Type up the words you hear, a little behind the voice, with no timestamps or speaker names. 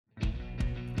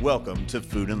Welcome to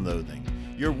Food and Loathing,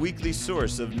 your weekly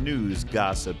source of news,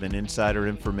 gossip, and insider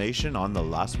information on the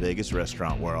Las Vegas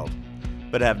restaurant world.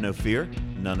 But have no fear,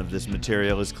 none of this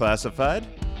material is classified.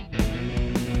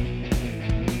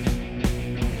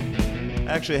 I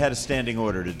actually had a standing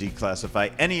order to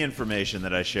declassify any information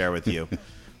that I share with you.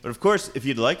 But of course, if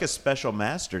you'd like a special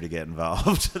master to get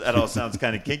involved, that all sounds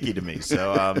kind of kinky to me.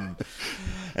 So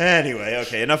anyway,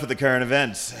 okay, enough of the current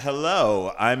events.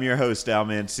 Hello, I'm your host, Al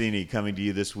Mancini, coming to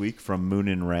you this week from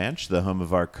Moonin Ranch, the home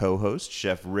of our co-host,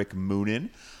 Chef Rick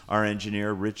Moonin. Our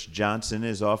engineer, Rich Johnson,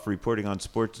 is off reporting on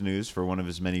sports news for one of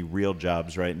his many real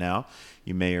jobs right now.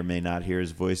 You may or may not hear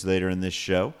his voice later in this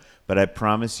show. But I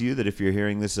promise you that if you're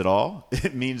hearing this at all,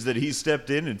 it means that he stepped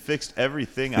in and fixed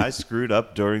everything I screwed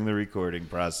up during the recording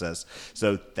process.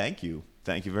 So thank you.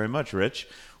 Thank you very much, Rich.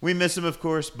 We miss him, of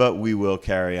course, but we will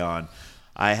carry on.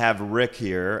 I have Rick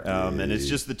here, and it's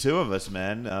just the two of us,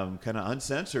 man, kind of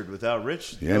uncensored without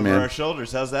Rich over our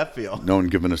shoulders. How's that feel? No one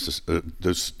giving us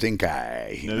the stink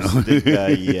eye. No stink eye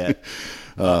yet.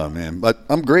 Oh, man. But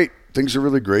I'm great. Things are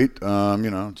really great.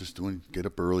 Just get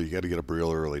up early. You got to get up real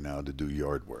early now to do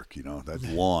yard work. You know, that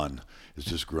lawn is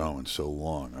just growing so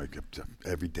long.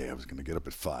 Every day I was going to get up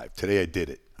at 5. Today I did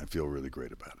it. I feel really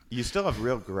great about it. You still have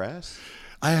real grass?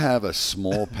 I have a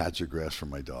small patch of grass for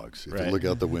my dogs. If you look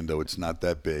out the window, it's not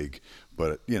that big,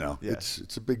 but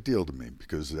it's a big deal to me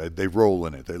because they roll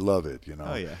in it. They love it, you know.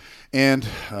 Oh yeah. And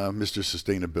Mr.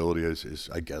 Sustainability is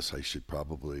I guess I should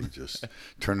probably just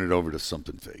turn it over to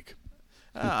something fake.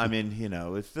 I mean,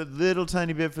 it's a little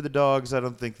tiny bit for the dogs. I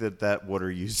don't think that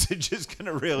water usage is going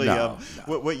to really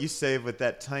what you save with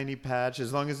that tiny patch,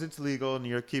 as long as it's legal and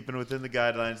you're keeping within the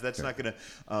guidelines, that's not going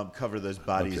to cover those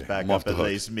bodies back up at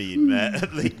Lake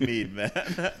Mead,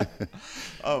 man.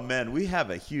 Oh, man, we have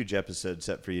a huge episode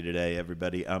set for you today,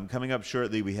 everybody. Coming up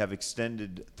shortly, we have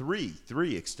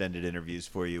three extended interviews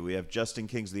for you. We have Justin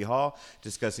Kingsley Hall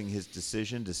discussing his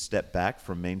decision to step back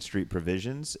from Main Street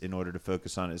Provisions in order to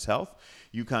focus on his health.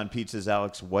 Yukon Pizza's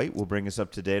Alex White will bring us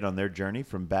up to date on their journey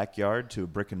from backyard to a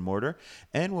brick and mortar,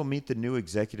 and we'll meet the new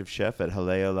executive chef at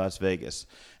Haleo Las Vegas.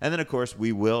 And then, of course,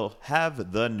 we will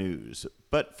have the news.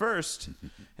 But first,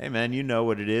 hey, man, you know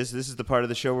what it is. This is the part of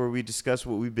the show where we discuss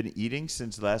what we've been eating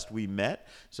since last we met.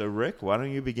 So, Rick, why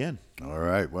don't you begin? All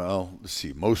right. Well, let's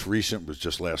see. Most recent was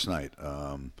just last night.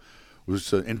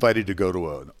 Was invited to go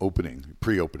to an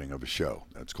pre-opening of a show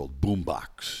that's called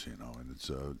Boombox, and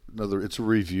it's a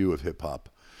review of hip hop,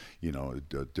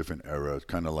 a different era,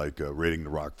 kind of like Raiding the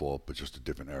Rock Vault, but just a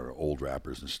different era. Old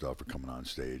rappers and stuff are coming on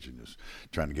stage and just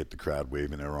trying to get the crowd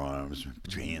waving their arms,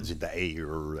 put your hands in the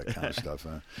air, that kind of stuff.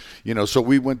 So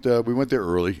we went there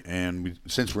early, and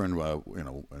since we're in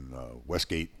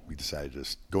Westgate, we decided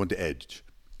to go into Edge,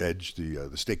 the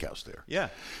steakhouse there. Yeah.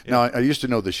 Now I used to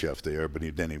know the chef there, but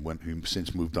he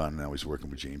since moved on. Now he's working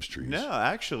with James Trees. No,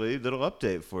 actually, little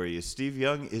update for you. Steve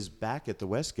Young is back at the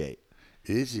Westgate.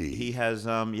 Is he? He has,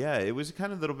 it was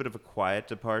kind of a little bit of a quiet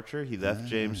departure. He left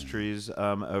James Trees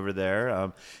over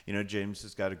there. James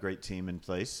has got a great team in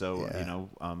place, so,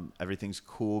 everything's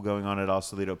cool going on at El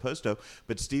Solito Posto.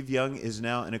 But Steve Young is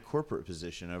now in a corporate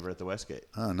position over at the Westgate.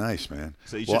 Oh, nice, man.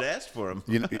 So you should ask for him.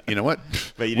 You know what?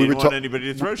 But you didn't want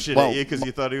anybody to throw shit at you because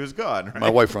you thought he was gone, right?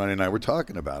 My wife, Ronnie, and I were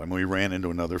talking about him. We ran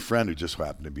into another friend who just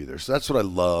happened to be there. So that's what I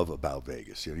love about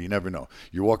Vegas. You never know.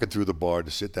 You're walking through the bar to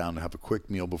sit down and have a quick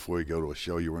meal before you go to a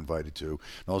show you were invited to, and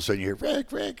all of a sudden you hear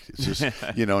Rick. It's just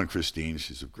and Christine,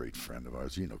 she's a great friend of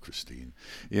ours. Christine,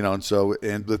 and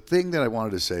the thing that I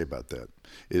wanted to say about that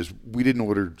is we didn't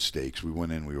order steaks. We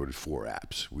went in, we ordered 4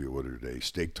 apps. We ordered a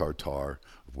steak tartare,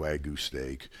 Wagyu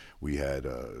steak. We had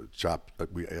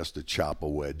we asked to chop a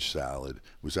wedge salad. It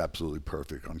was absolutely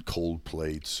perfect on cold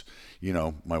plates.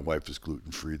 My wife is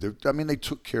gluten free. They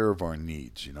took care of our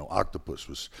needs. Octopus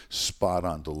was spot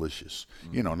on delicious.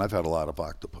 And I've had a lot of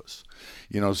octopus.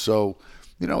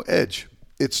 Edge.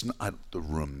 It's not, the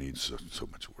room needs so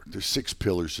much work. There's 6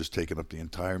 pillars just taking up the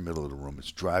entire middle of the room.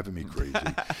 It's driving me crazy.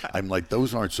 I'm like,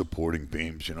 those aren't supporting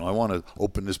beams. I want to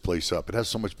open this place up. It has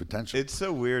so much potential. It's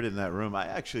so weird in that room. I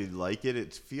actually like it.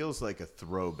 It feels like a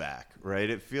throwback, right?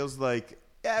 It feels like,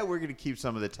 we're going to keep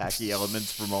some of the tacky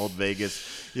elements from old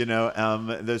Vegas.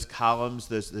 Those columns,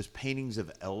 those paintings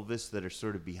of Elvis that are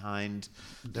sort of behind.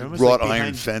 Wrought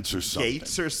iron fence or something.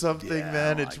 Gates or something,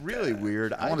 man. It's really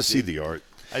weird. I want to see the art.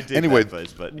 I did that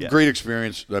place, but great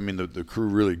experience. The crew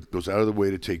really goes out of the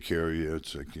way to take care of you.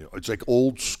 It's like it's like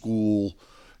old school,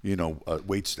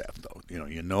 wait staff though.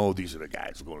 These are the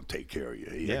guys who are going to take care of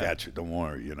you. I got you. Don't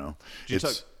worry.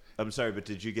 I'm sorry, but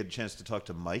did you get a chance to talk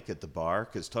to Mike at the bar?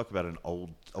 Because talk about an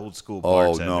old school Oh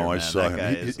bartender. no, I man. saw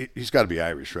that him. He's got to be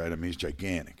Irish, right? I mean, he's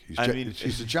gigantic.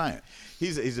 He's a giant.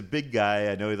 He's a big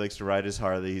guy. I know he likes to ride his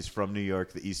Harley. He's from New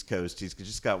York, the East Coast. He's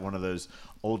just got one of those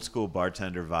old school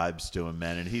bartender vibes to him,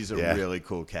 man. And he's a really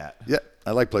cool cat. Yeah,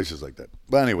 I like places like that.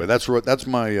 But anyway, that's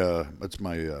my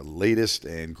latest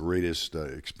and greatest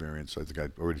experience. I think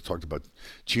I already talked about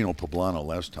Chino Poblano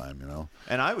last time, you know.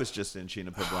 And I was just in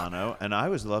Chino Poblano, and I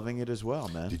was loving it as well,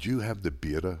 man. Did you have the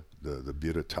birra? The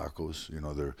birra tacos,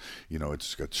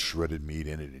 it's got shredded meat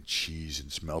in it and cheese and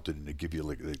it's melted, and they give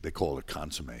you they call it a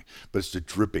consomme, but it's the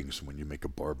drippings when you make a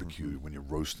barbecue, when you're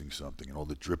roasting something, and all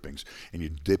the drippings, and you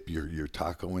dip your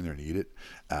taco in there and eat it.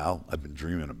 Al, I've been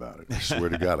dreaming about it. I swear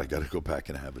to God, I got to go back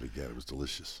and have it again. It was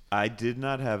delicious. I did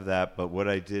not have that, but what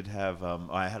I did have,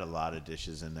 I had a lot of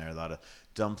dishes in there, a lot of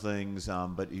dumplings.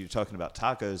 But you're talking about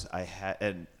tacos. I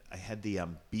had the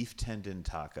beef tendon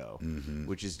taco,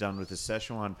 which is done with a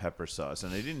Szechuan pepper sauce.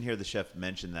 And I didn't hear the chef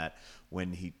mention that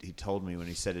when he told me when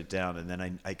he set it down. And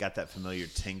then I got that familiar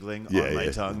tingling on my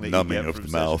tongue. That numbing you get of from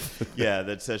the mouth. Yeah,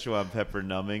 that Szechuan pepper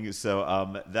numbing.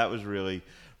 So that was really,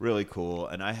 really cool.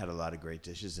 And I had a lot of great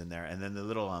dishes in there. And then the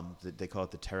little, they call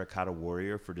it the terracotta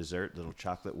warrior for dessert, little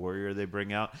chocolate warrior they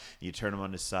bring out. You turn them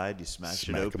on the side, you smack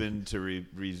it open to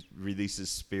release his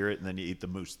spirit, and then you eat the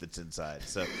mousse that's inside.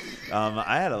 So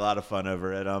I had a lot of fun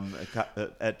over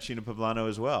at Chino Poblano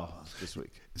as well this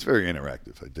week. It's very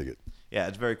interactive. I dig it. Yeah,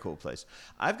 it's a very cool place.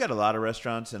 I've got a lot of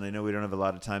restaurants, and I know we don't have a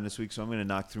lot of time this week, so I'm going to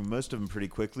knock through most of them pretty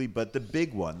quickly. But the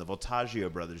big one, the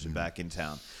Voltaggio brothers, are back in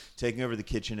town, taking over the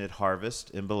kitchen at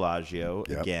Harvest in Bellagio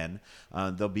again.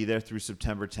 They'll be there through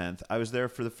September 10th. I was there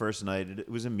for the first night. It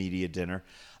was a media dinner.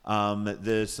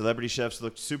 The celebrity chefs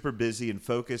looked super busy and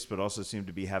focused, but also seemed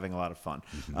to be having a lot of fun.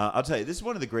 I'll tell you, this is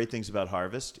one of the great things about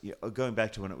Harvest. Going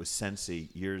back to when it was Sensi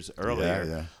years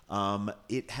earlier,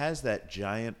 it has that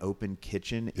giant open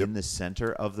kitchen in the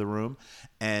center of the room,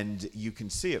 and you can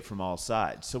see it from all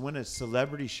sides. So when a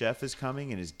celebrity chef is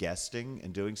coming and is guesting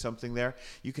and doing something there,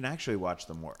 you can actually watch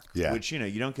them work, which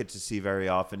you don't get to see very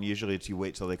often. Usually it's you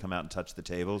wait till they come out and touch the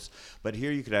tables, but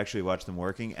here you could actually watch them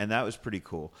working, and that was pretty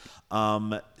cool.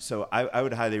 So I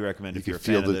would highly recommend if you're a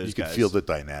fan of those guys. You can feel the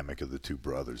dynamic of the two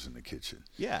brothers in the kitchen.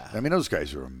 Yeah. I mean, those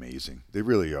guys are amazing. They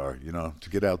really are, to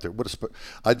get out there.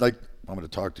 I'm going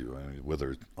to talk to you,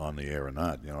 whether it's on the air or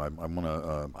not.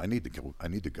 I need to go. I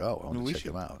want to check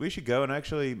them out. We should go. And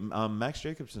actually, Max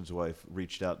Jacobson's wife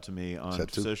reached out to me on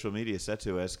social media,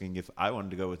 Setu, asking if I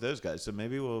wanted to go with those guys. So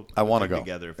maybe we'll go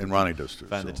together. And Ronnie does too.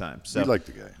 Find the time. So we like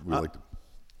the guy. We like the.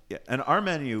 Yeah, and our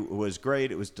menu was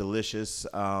great. It was delicious.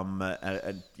 I'm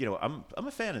a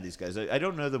fan of these guys. I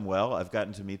don't know them well. I've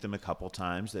gotten to meet them a couple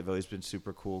times. They've always been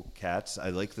super cool cats. I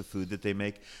like the food that they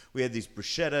make. We had these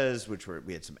bruschettas,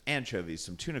 we had some anchovies,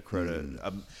 some tuna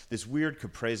crota, this weird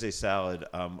caprese salad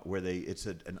where it's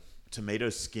an tomato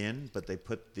skin, but they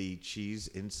put the cheese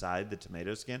inside the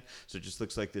tomato skin, so it just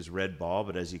looks like this red ball,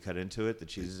 but as you cut into it, the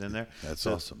cheese is in there. That's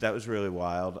awesome. That was really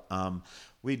wild.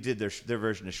 We did their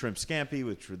version of shrimp scampi,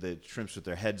 which were the shrimps with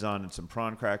their heads on, and some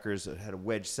prawn crackers. It had a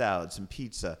wedge salad, some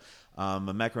pizza, a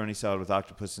macaroni salad with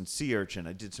octopus and sea urchin.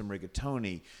 I did some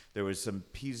rigatoni. There was some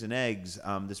peas and eggs.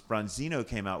 This Bronzino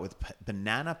came out with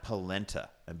banana polenta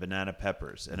and banana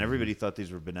peppers, and everybody thought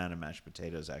these were banana mashed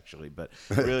potatoes, actually, but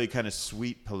really kind of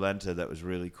sweet polenta that was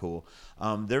really cool.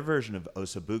 Their version of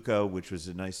ossobuco, which was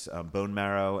a nice bone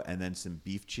marrow, and then some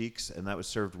beef cheeks, and that was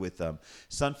served with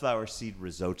sunflower seed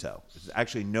risotto. There's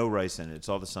actually no rice in it. It's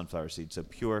all the sunflower seeds, so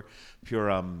pure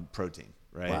protein.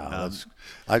 Right. Wow,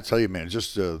 I tell you, man,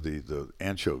 just the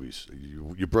anchovies.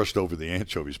 You brushed over the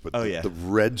anchovies, but the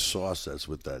red sauce that's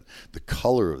with that, the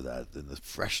color of that, and the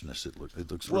freshness it looks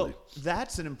really. Well,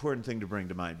 that's an important thing to bring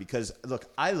to mind because look,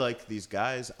 I like these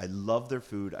guys. I love their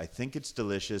food. I think it's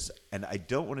delicious, and I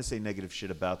don't want to say negative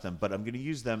shit about them, but I'm going to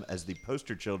use them as the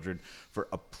poster children for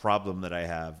a problem that I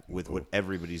have with what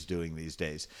everybody's doing these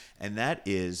days, and that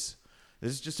is.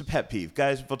 This is just a pet peeve.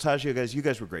 Guys, Voltaggio guys, you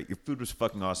guys were great. Your food was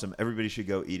fucking awesome. Everybody should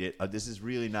go eat it. This is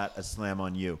really not a slam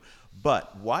on you.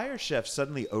 But why are chefs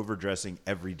suddenly overdressing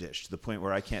every dish to the point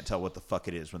where I can't tell what the fuck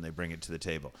it is when they bring it to the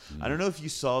table? I don't know if you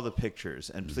saw the pictures,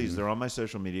 and please, they're on my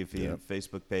social media feed,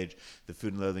 Facebook page, the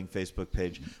Food and Loathing Facebook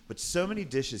page. But so many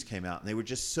dishes came out, and they were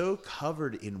just so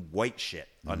covered in white shit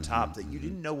on top that you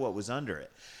didn't know what was under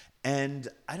it. And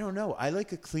I don't know. I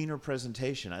like a cleaner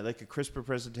presentation. I like a crisper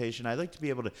presentation. I like to be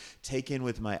able to take in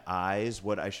with my eyes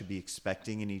what I should be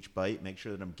expecting in each bite, make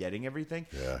sure that I'm getting everything.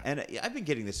 Yeah. And I've been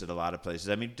getting this at a lot of places.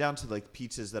 I mean, down to like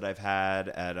pizzas that I've had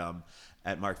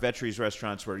at Mark Vetri's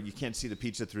restaurants where you can't see the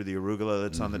pizza through the arugula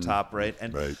that's on the top, right?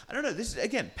 And I don't know, this is,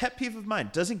 again, pet peeve of mine.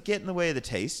 Doesn't get in the way of the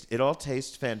taste. It all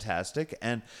tastes fantastic,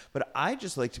 but I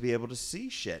just like to be able to see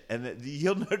shit. And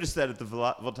you'll notice that at the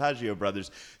Voltaggio brothers,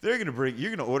 you're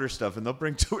going to order stuff, and they'll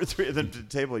bring 2 or 3 of them to the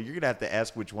table. You're going to have to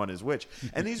ask which one is which.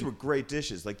 And these were great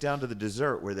dishes, like down to the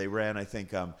dessert where they ran, I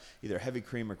think, either heavy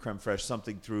cream or creme fraiche,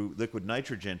 something through liquid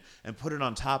nitrogen, and put it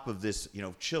on top of this,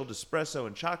 chilled espresso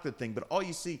and chocolate thing. But all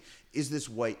you see is this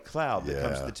white cloud that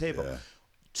comes to the table. Yeah.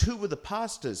 2 of the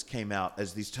pastas came out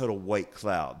as these total white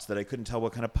clouds that I couldn't tell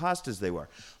what kind of pastas they were.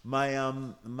 My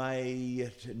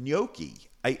gnocchi,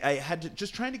 I had to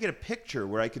just trying to get a picture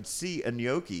where I could see a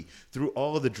gnocchi through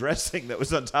all of the dressing that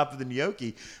was on top of the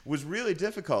gnocchi was really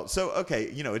difficult. So, okay,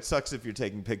 it sucks if you're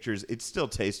taking pictures. It still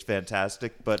tastes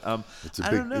fantastic, but I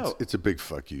don't know. It's a big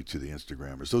fuck you to the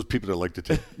Instagrammers. Those people that like to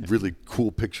take really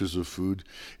cool pictures of food.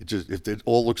 If it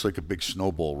all looks like a big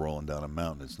snowball rolling down a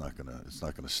mountain, it's not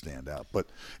gonna stand out. But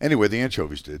anyway, the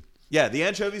anchovies did. Yeah, the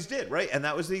anchovies did, right? And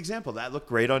that was the example. That looked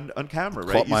great on camera,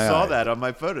 right? You saw that on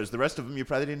my photos. The rest of them, you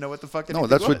probably didn't know what the fuck anything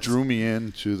was. No, that's what drew me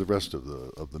into the rest of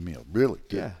the meal. Really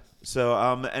did. Yeah. So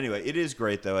anyway, it is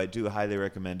great, though. I do highly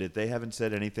recommend it. They haven't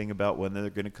said anything about when they're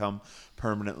going to come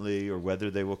permanently or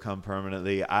whether they will come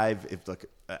permanently. I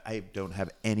don't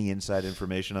have any inside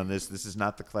information on this. This is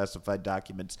not the classified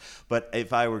documents. But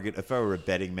if I were a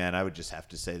betting man, I would just have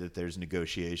to say that there's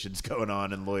negotiations going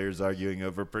on and lawyers arguing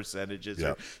over percentages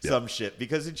or some shit,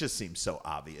 because it just seems so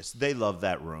obvious. They love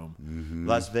that room. Mm-hmm.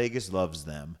 Las Vegas loves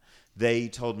them. They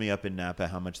told me up in Napa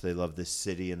how much they love this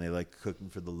city and they like cooking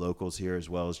for the locals here as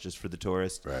well as just for the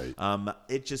tourists. Right.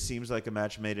 It just seems like a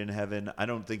match made in heaven. I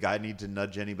don't think I need to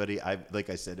nudge anybody. Like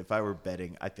I said, if I were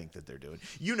betting, I think that they're doing.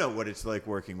 You know what it's like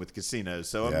working with casinos,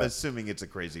 so I'm assuming it's a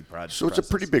crazy project. So it's a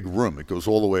pretty big room. It goes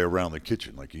all the way around the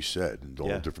kitchen, like you said, and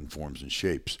all different forms and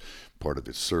shapes. Part of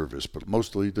it's service, but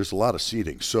mostly there's a lot of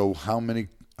seating. So how many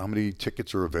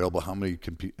tickets are available? How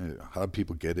do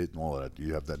people get it and all that? Do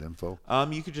you have that info?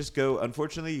 You could just go.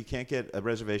 Unfortunately, you can't get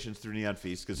reservations through Neon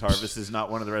Feast because Harvest is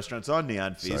not one of the restaurants on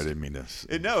Neon Feast. Sorry, I didn't mean this.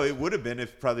 No, it would have been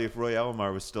if Roy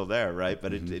Elmar was still there, right?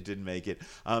 But it didn't make it.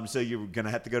 So you're going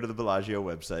to have to go to the Bellagio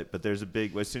website. But there's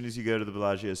as soon as you go to the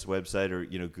Bellagio's website or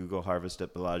Google Harvest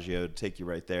at Bellagio, it'll take you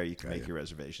right there. You can make your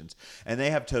reservations. And they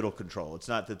have total control. It's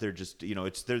not that they're just,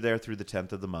 they're there through the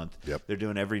 10th of the month. Yep. They're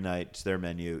doing every night. It's their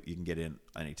menu. You can get in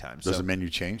anytime. Does the menu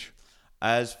change?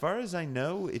 As far as I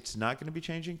know, it's not going to be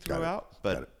changing throughout,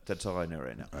 but that's all I know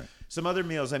right now. Right. Some other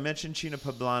meals. I mentioned Cina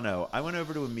Poblano. I went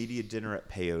over to a media dinner at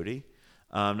Peyote.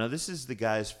 Now, this is the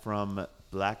guys from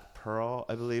Black Pearl,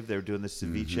 I believe. They were doing the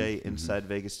ceviche inside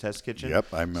Vegas Test Kitchen.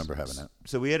 Yep, I remember having that.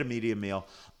 So we had a media meal.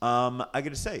 I got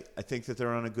to say, I think that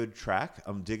they're on a good track.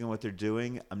 I'm digging what they're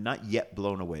doing. I'm not yet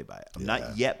blown away by it. I'm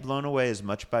not yet blown away as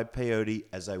much by Peyote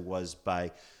as I was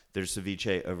by their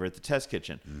ceviche over at the Test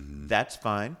Kitchen. Mm-hmm. That's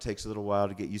fine. Takes a little while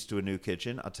to get used to a new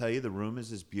kitchen. I'll tell you, the room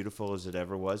is as beautiful as it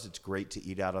ever was. It's great to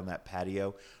eat out on that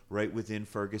patio right within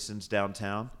Ferguson's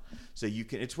downtown. So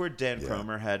it's where Dan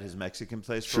Cromer had his Mexican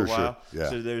place for a while. Sure. Yeah.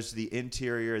 So there's the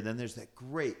interior, and then there's that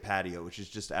great patio, which is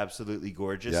just absolutely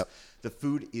gorgeous. Yep. The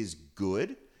food is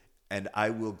good. And I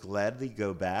will gladly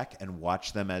go back and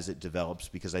watch them as it develops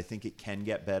because I think it can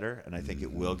get better and I think it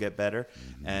will get better.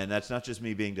 Mm-hmm. And that's not just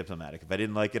me being diplomatic. If I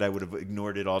didn't like it, I would have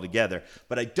ignored it altogether.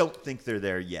 But I don't think they're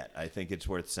there yet. I think it's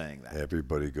worth saying that.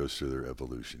 Everybody goes through their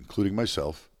evolution, including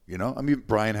myself.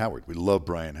 Brian Howard. We love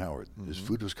Brian Howard. Mm-hmm. His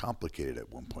food was complicated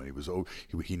at one point.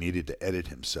 He needed to edit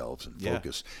himself and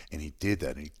focus, and he did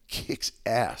that. And he kicks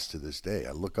ass to this day.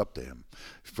 I look up to him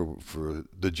for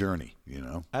the journey.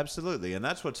 Absolutely, and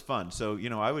that's what's fun. So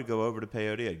I would go over to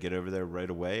Peyote. I'd get over there right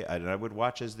away, and I would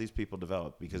watch as these people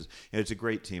develop because it's a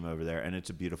great team over there, and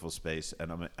it's a beautiful space,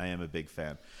 and I am a big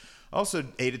fan. Also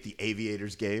ate at the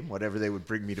Aviators game, whatever they would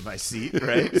bring me to my seat,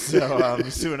 right? So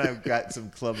Sue and I got some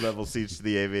club-level seats to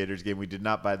the Aviators game. We did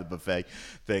not buy the buffet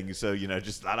thing, so,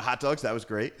 just a lot of hot dogs. That was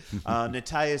great.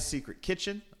 Nataya's Secret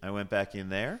Kitchen. I went back in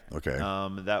there. Okay.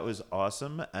 That was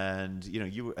awesome. And,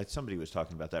 somebody was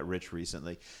talking about that, Rich,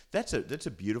 recently. That's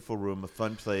a beautiful room, a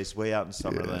fun place, way out in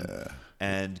Summerlin,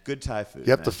 and good Thai food.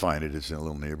 You have to find it. It's in a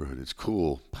little neighborhood. It's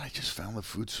cool. But I just found the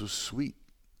food so sweet.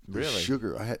 The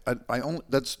sugar.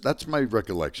 That's my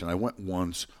recollection. I went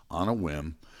once on a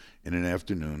whim in an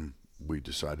afternoon. We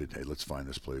decided, hey, let's find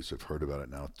this place. I've heard about it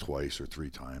now twice or 3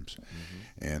 times,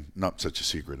 and not such a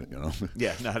secret,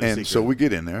 Yeah, not a secret. And so we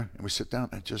get in there and we sit down.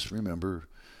 And just remember,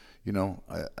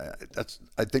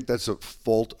 I think that's a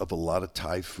fault of a lot of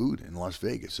Thai food in Las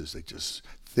Vegas is they just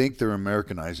think they're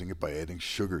Americanizing it by adding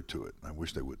sugar to it. I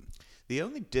wish they wouldn't. The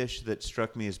only dish that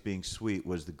struck me as being sweet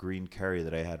was the green curry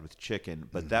that I had with chicken,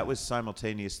 but that was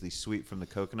simultaneously sweet from the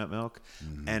coconut milk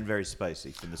and very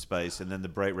spicy from the spice, and then the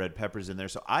bright red peppers in there.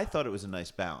 So I thought it was a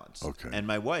nice balance. Okay. And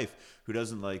my wife, who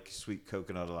doesn't like sweet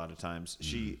coconut a lot of times,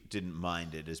 she didn't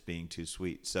mind it as being too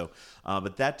sweet. So,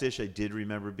 but that dish I did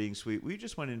remember being sweet. We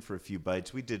just went in for a few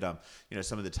bites. We did,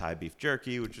 some of the Thai beef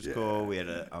jerky, which was cool. We had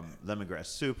a lemongrass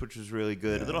soup, which was really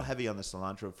good. A little heavy on the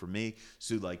cilantro for me.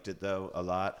 Sue liked it though a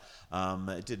lot.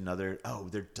 It did another. Oh,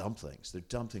 their dumplings. Their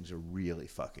dumplings are really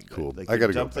fucking good. Cool. Like, I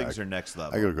gotta go back. Dumplings are next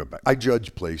level. I gotta go back. I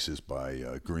judge places by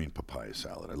green papaya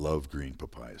salad. I love green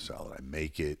papaya salad. I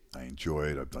make it. I enjoy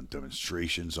it. I've done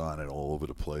demonstrations on it all over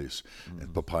the place.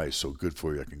 And papaya is so good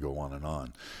for you. I can go on and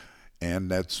on. And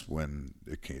that's when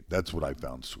it came. That's what I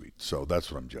found sweet. So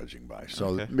that's what I'm judging by.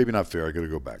 So maybe not fair. I got to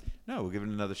go back. No, we'll give it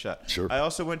another shot. Sure. I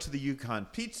also went to the Yukon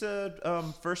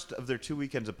Pizza, first of their 2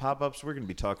 weekends of pop-ups. We're going to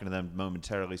be talking to them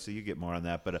momentarily, so you get more on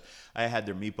that. But I had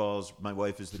their meatballs. My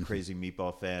wife is the crazy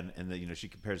meatball fan, and she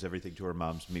compares everything to her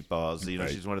mom's meatballs. Right.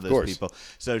 She's one of those people.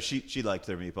 So she liked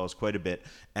their meatballs quite a bit.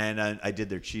 And I did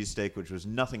their cheesesteak, which was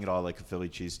nothing at all like a Philly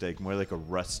cheesesteak, more like a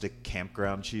rustic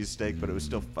campground cheesesteak, but it was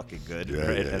still fucking good,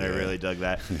 right? I really dug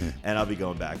that. And I'll be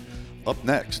going back. Up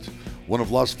next, one of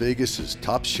Las Vegas's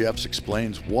top chefs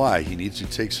explains why he needs to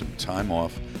take some time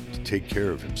off to take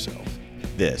care of himself.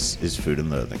 This is Food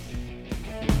and Loathing.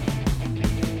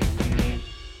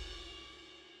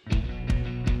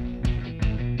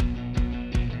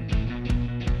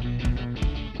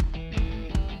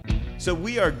 So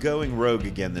we are going rogue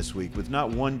again this week with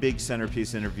not one big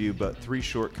centerpiece interview, but 3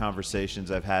 short conversations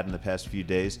I've had in the past few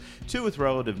days. 2 with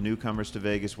relative newcomers to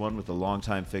Vegas, 1 with a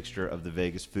longtime fixture of the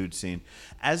Vegas food scene.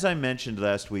 As I mentioned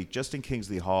last week, Justin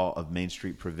Kingsley Hall of Main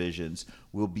Street Provisions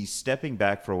will be stepping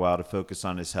back for a while to focus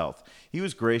on his health. He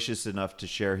was gracious enough to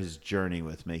share his journey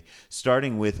with me,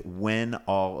 starting with when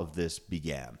all of this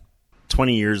began.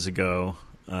 20 years ago,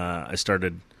 I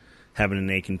started having an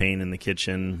ache and pain in the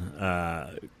kitchen.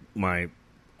 My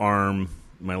arm,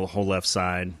 my whole left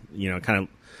side, kind of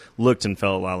looked and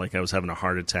felt a lot like I was having a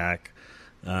heart attack.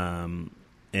 And,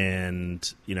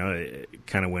 it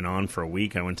kind of went on for a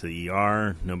week. I went to the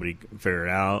ER. Nobody figured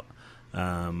it out.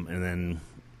 And then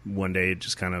one day it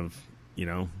just kind of,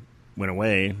 went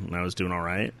away, and I was doing all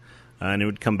right. And it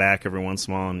would come back every once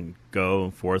in a while and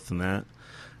go forth and that.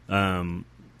 And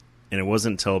it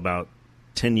wasn't until about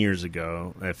 10 years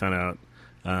ago I found out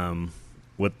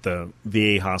what the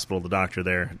VA hospital, the doctor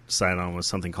there decided on was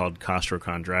something called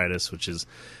costochondritis, which is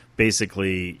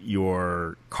basically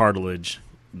your cartilage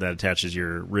that attaches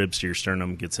your ribs to your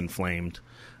sternum gets inflamed.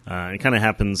 It kind of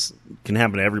can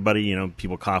happen to everybody.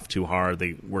 People cough too hard,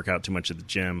 they work out too much at the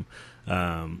gym. They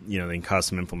can cause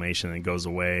some inflammation and it goes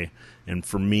away. And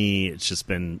for me, it's just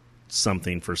been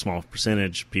something for a small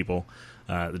percentage of people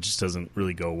that just doesn't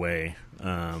really go away.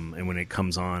 And when it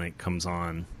comes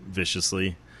on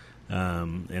viciously.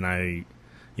 And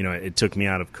it took me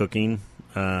out of cooking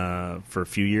for a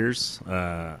few years.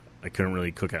 I couldn't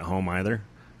really cook at home either.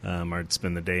 I'd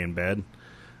spend the day in bed.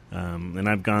 And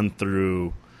I've gone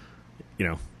through,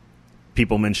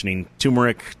 people mentioning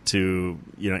turmeric to,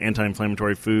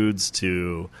 anti-inflammatory foods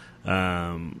to,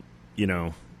 different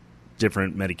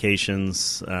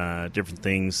medications, different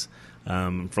things.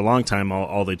 For a long time,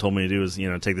 all they told me to do is,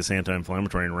 take this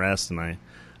anti-inflammatory and rest. And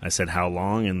I said, how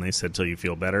long? And they said, till you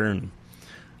feel better. And,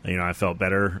 I felt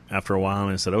better after a while.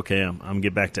 And I said, okay, I'm going to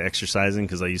get back to exercising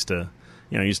because I used to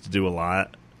do a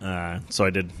lot. So I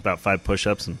did about 5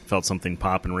 push-ups and felt something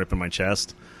pop and rip in my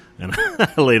chest. And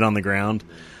I laid on the ground.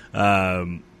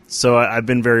 So I've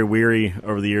been very weary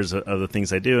over the years of the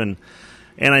things I do. And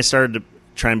I started to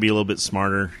try and be a little bit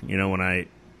smarter. When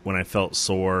I felt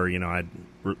sore, I'd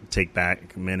take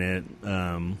back a minute,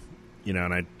 and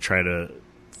I'd try to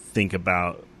think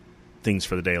about things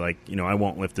for the day, like I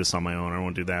won't lift this on my own, I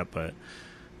won't do that, but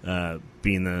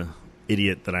being the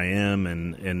idiot that I am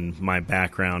and my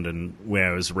background and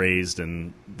where I was raised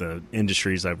and the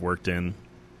industries I've worked in,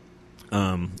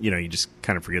 you just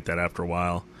kind of forget that after a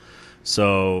while.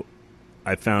 So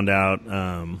I found out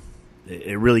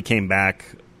it really came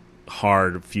back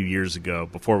hard a few years ago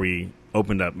before we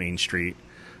opened up Main Street.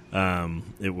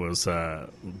 It was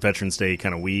Veterans Day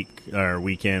kind of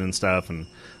weekend and stuff, and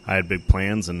I had big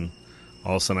plans, and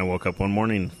all of a sudden I woke up one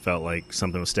morning and felt like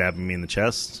something was stabbing me in the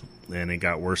chest, and it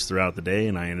got worse throughout the day,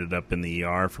 and I ended up in the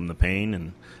ER from the pain,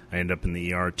 and I ended up in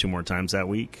the ER 2 more times that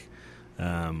week.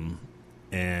 And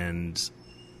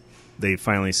they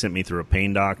finally sent me through a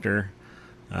pain doctor.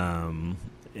 And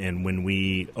when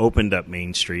we opened up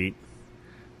Main Street,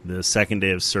 the second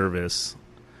day of service,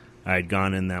 I had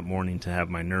gone in that morning to have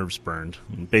my nerves burned.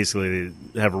 Basically,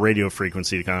 they have a radio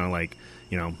frequency to kind of like,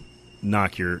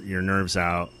 knock your nerves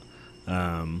out,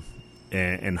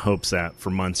 and hopes that for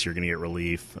months you're going to get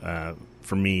relief.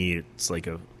 For me, it's like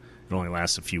it only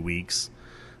lasts a few weeks.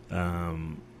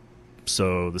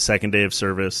 So the second day of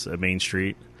service at Main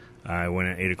Street, I went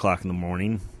at 8 o'clock in the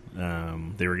morning.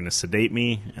 They were going to sedate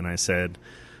me, and I said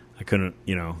I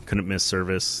couldn't miss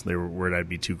service. They were worried I'd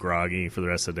be too groggy for the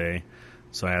rest of the day.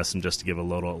 So I asked them just to give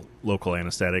a local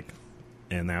anesthetic,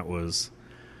 and that was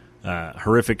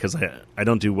horrific because I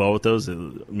don't do well with those,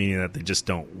 meaning that they just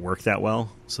don't work that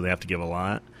well, so they have to give a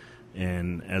lot.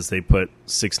 And as they put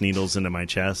 6 needles into my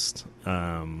chest,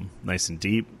 nice and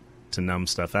deep, to numb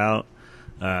stuff out,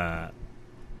 I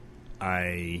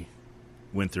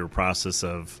went through a process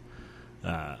of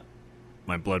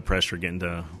my blood pressure getting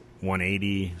to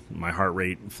 180, my heart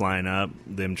rate flying up,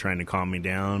 them trying to calm me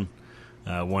down,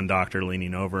 one doctor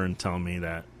leaning over and telling me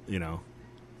that,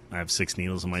 I have 6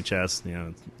 needles in my chest,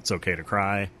 it's okay to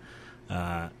cry.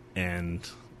 And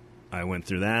I went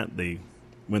through that. They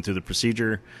went through the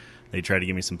procedure. They tried to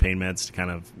give me some pain meds to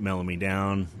kind of mellow me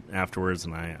down afterwards,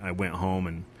 and I went home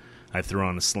and I threw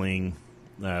on a sling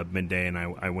midday, and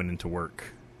I went into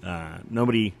work.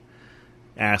 Nobody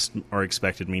asked or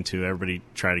expected me to. Everybody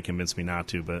tried to convince me not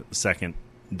to, but the second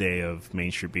day of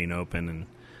Main Street being open and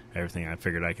everything, I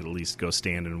figured I could at least go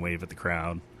stand and wave at the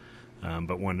crowd,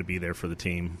 but wanted to be there for the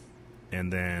team.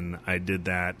 And then I did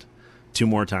that 2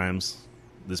 more times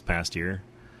this past year.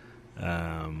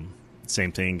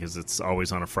 Same thing, because it's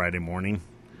always on a Friday morning.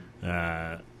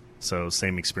 So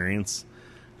same experience.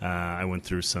 I went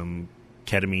through some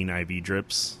ketamine IV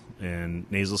drips and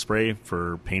nasal spray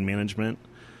for pain management.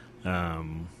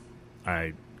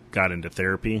 I got into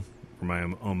therapy for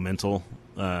my own mental,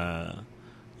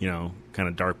 kind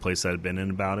of dark place I'd been in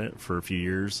about it for a few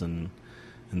years. And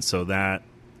so that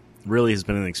really has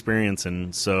been an experience.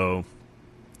 And so,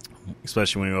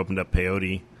 especially when we opened up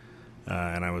Peyote,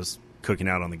 and I was cooking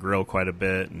out on the grill quite a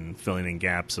bit and filling in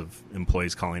gaps of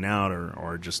employees calling out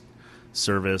or just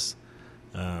service,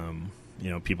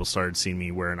 people started seeing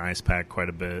me wear an ice pack quite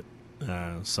a bit.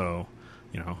 So,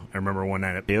 I remember one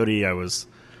night at Peyote, I was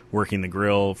working the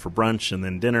grill for brunch and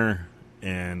then dinner,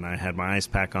 and I had my ice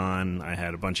pack on. I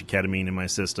had a bunch of ketamine in my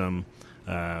system,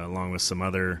 along with some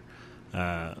other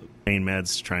pain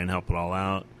meds to try and help it all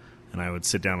out. And I would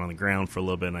sit down on the ground for a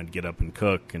little bit, and I'd get up and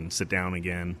cook and sit down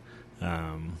again,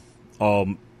 all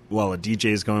while a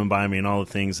DJ is going by me and all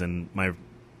the things. And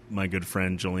my good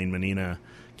friend Jolene Menina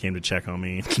came to check on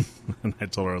me, and I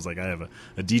told her, I was like, I have a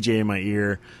DJ in my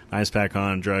ear, ice pack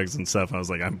on, drugs and stuff. I was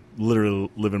like, I'm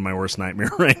literally living my worst nightmare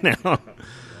right now.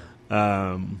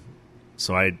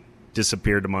 So I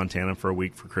disappeared to Montana for a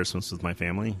week for Christmas with my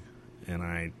family, and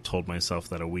I told myself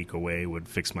that a week away would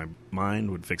fix my mind,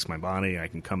 would fix my body. I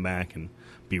can come back and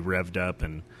be revved up,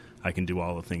 and I can do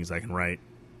all the things. I can right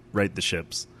the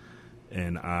ships.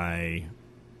 And I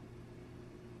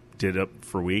did up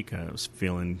for a week. I was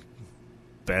feeling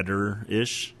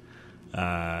better-ish,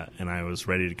 and I was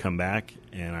ready to come back,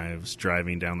 and I was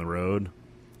driving down the road,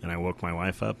 and I woke my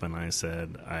wife up, and I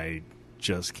said, I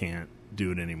just can't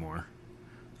do it anymore.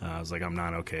 I was like, I'm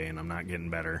not okay, and I'm not getting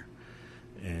better.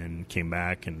 And came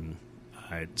back, and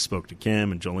I spoke to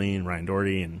Kim and Jolene, Ryan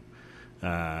Doherty, and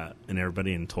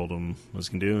everybody, and told them what I was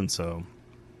going to do. And so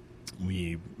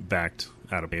we backed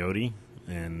out of Peyote,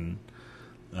 and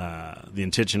the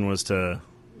intention was to,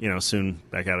 soon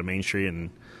back out of Main Street,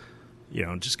 and,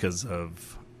 just because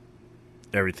of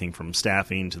everything from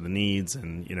staffing to the needs,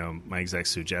 and, my exec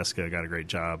Sue Jessica got a great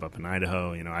job up in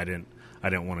Idaho. I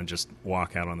didn't want to just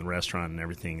walk out on the restaurant and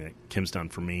everything that Kim's done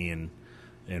for me and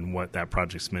what that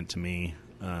project's meant to me.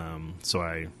 So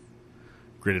I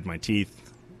gritted my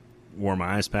teeth, wore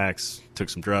my ice packs, took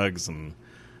some drugs, and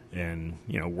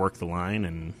worked the line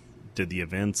and did the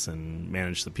events and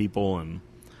managed the people and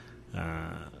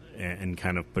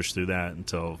kind of pushed through that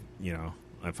until,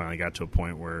 I finally got to a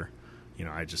point where,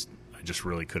 I just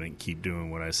really couldn't keep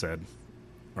doing what I said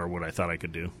or what I thought I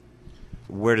could do.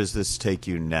 Where does this take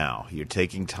you now? You're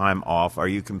taking time off. Are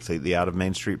you completely out of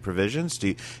Main Street Provisions?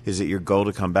 Is it your goal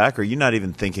to come back, or are you not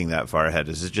even thinking that far ahead?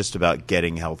 Is it just about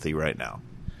getting healthy right now?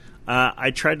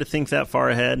 I tried to think that far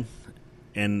ahead,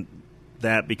 and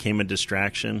that became a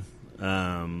distraction,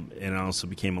 and it also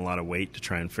became a lot of weight to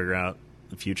try and figure out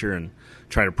the future and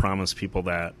try to promise people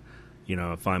that,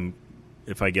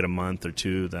 if I get a month or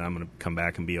 2, that I'm going to come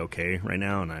back and be okay right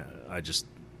now, and I just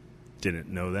didn't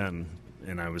know that,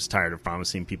 and I was tired of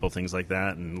promising people things like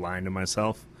that and lying to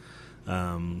myself.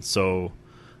 So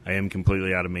I am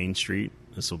completely out of Main Street.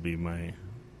 This will be my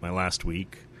last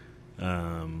week.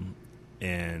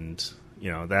 and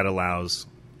that allows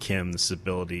Kim the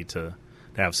stability to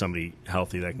have somebody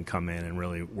healthy that can come in and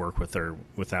really work with her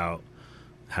without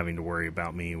having to worry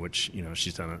about me, which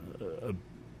she's done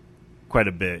quite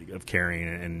a bit of caring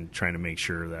and trying to make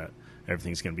sure that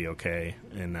everything's going to be okay.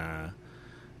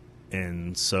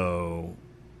 And so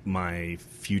my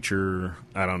future,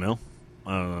 I don't know.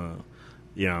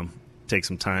 Take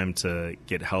some time to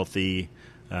get healthy.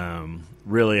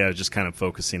 Really, I was just kind of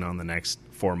focusing on the next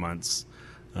 4 months.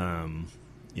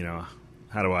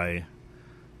 How do I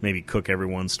maybe cook every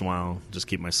once in a while, just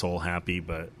keep my soul happy,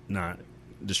 but not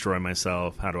destroy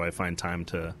myself? How do I find time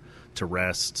to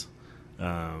rest?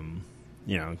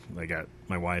 I got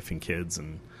my wife and kids,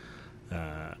 and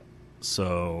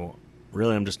so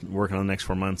really I'm just working on the next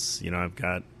 4 months. I've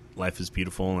got Life is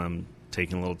Beautiful, and I'm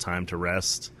taking a little time to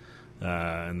rest.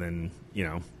 And then,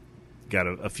 got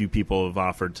a few people have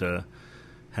offered to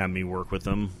have me work with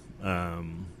them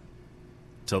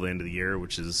till the end of the year,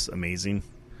 which is amazing.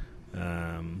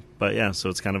 But yeah, so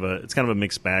it's kind of a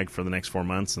mixed bag for the next 4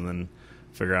 months, and then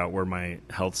figure out where my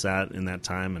health's at in that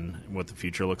time and what the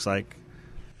future looks like.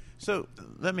 So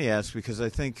let me ask, because I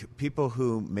think people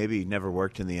who maybe never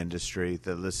worked in the industry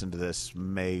that listen to this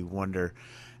may wonder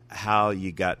how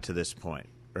you got to this point,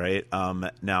 right?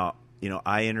 Now,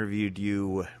 I interviewed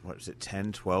you,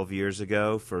 10, 12 years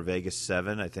ago for Vegas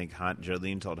 7. I think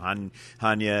Jolene told Hanya,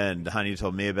 and Hanya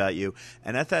told me about you.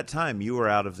 And at that time, you were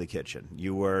out of the kitchen.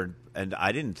 And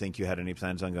I didn't think you had any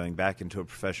plans on going back into a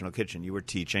professional kitchen. You were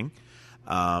teaching.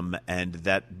 And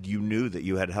that you knew that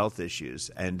you had health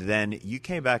issues, and then you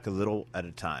came back a little at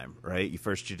a time, right? You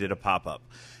did a pop-up,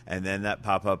 and then that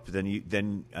pop-up,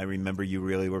 then I remember you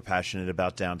really were passionate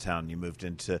about downtown. You moved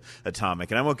into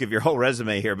Atomic, and I won't give your whole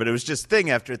resume here, but it was just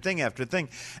thing after thing after thing.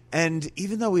 And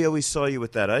even though we always saw you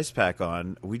with that ice pack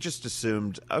on, we just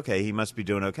assumed, okay, he must be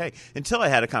doing okay, until I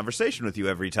had a conversation with you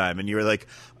every time, and you were like,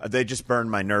 they just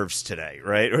burned my nerves today,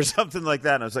 right? Or something like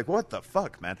that. And I was like, what the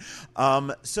fuck, man?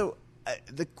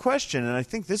 The question, and I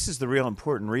think this is the real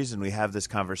important reason we have this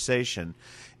conversation,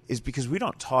 is because we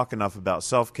don't talk enough about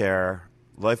self-care,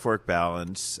 life-work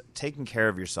balance, taking care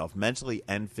of yourself mentally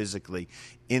and physically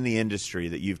in the industry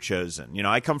that you've chosen.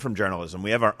 I come from journalism.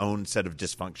 We have our own set of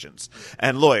dysfunctions.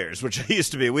 And lawyers, which I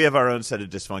used to be, we have our own set of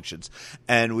dysfunctions.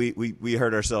 And we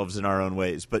hurt ourselves in our own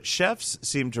ways. But chefs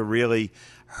seem to really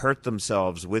hurt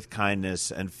themselves with kindness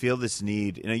and feel this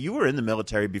need. You were in the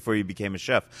military before you became a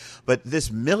chef, but this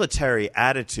military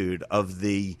attitude of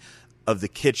the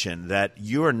kitchen, that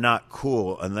you are not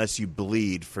cool unless you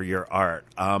bleed for your art.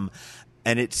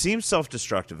 And it seems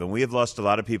self-destructive, and we have lost a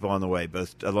lot of people on the way,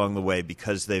 both along the way,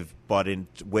 because they've bought in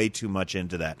way too much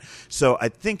into that. So I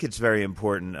think it's very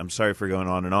important. I'm sorry for going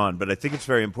on and on, but I think it's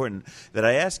very important that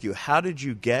I ask you, how did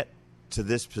you get to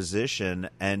this position,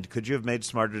 and could you have made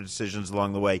smarter decisions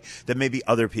along the way that maybe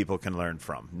other people can learn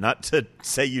from? Not to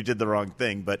say you did the wrong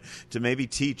thing, but to maybe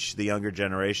teach the younger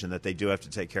generation that they do have to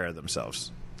take care of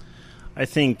themselves. I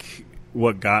think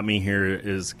what got me here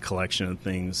is a collection of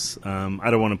things.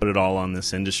 I don't want to put it all on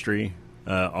this industry,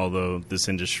 although this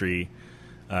industry,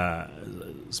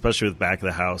 especially with back of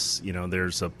the house,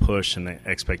 there's a push and an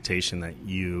expectation that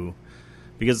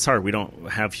because it's hard. We don't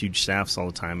have huge staffs all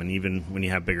the time, and even when you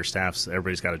have bigger staffs,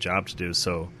 everybody's got a job to do.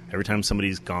 So every time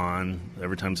somebody's gone,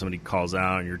 every time somebody calls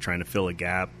out and you're trying to fill a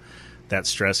gap, that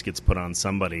stress gets put on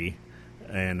somebody.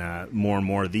 And more and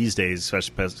more these days,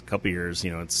 especially the past couple of years,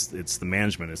 it's the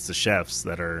management, it's the chefs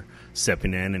that are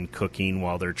stepping in and cooking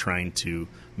while they're trying to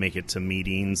make it to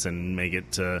meetings and make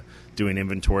it to doing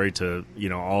inventory, to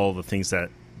all the things that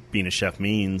being a chef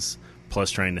means, plus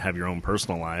trying to have your own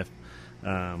personal life.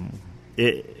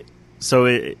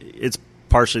 It's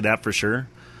partially that for sure.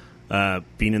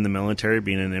 Being in the military,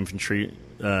 being an infantry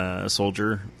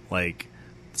soldier, like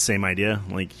same idea.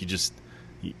 Like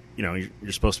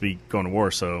you're supposed to be going to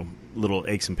war, so little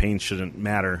aches and pains shouldn't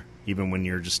matter, even when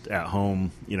you're just at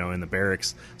home, in the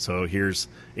barracks. So here's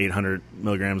 800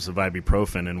 milligrams of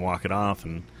ibuprofen and walk it off.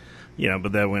 And,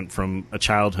 but that went from a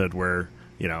childhood where,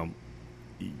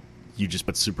 you just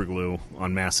put super glue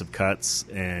on massive cuts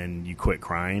and you quit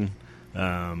crying.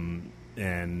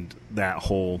 And that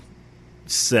whole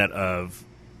set of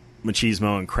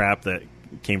machismo and crap that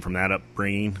came from that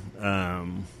upbringing.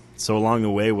 So along the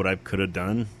way, what I could have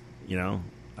done,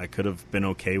 I could have been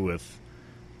okay with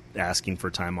asking for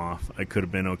time off. I could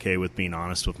have been okay with being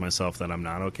honest with myself that I'm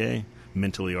not okay,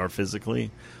 mentally or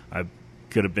physically. I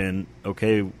could have been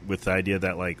okay with the idea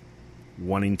that, like,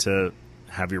 wanting to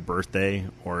have your birthday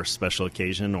or a special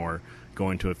occasion or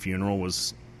going to a funeral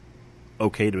was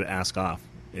okay to ask off.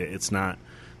 It's not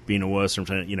being a wuss or,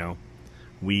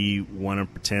 we want to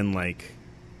pretend like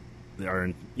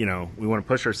we want to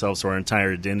push ourselves, so our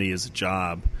entire identity is a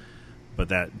job, but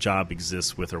that job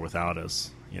exists with or without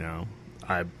us.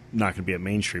 I'm not going to be at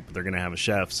Main Street, but they're going to have a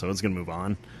chef, so it's going to move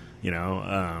on.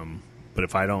 But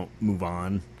if I don't move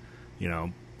on,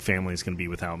 family's going to be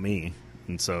without me,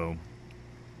 and so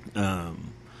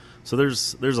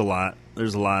there's a lot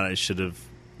I should have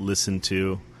listened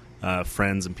to,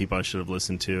 friends and people I should have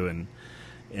listened to,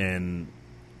 and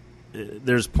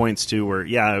there's points too where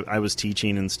I was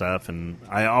teaching and stuff, and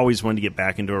I always wanted to get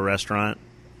back into a restaurant.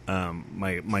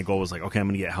 My goal was like, okay, I'm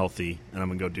going to get healthy and I'm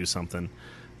going to go do something,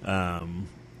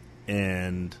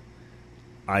 and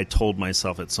I told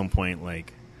myself at some point,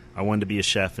 like, I wanted to be a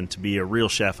chef, and to be a real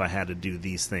chef I had to do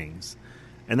these things,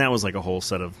 and that was like a whole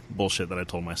set of bullshit that I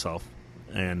told myself,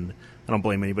 and I don't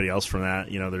blame anybody else for that.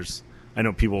 I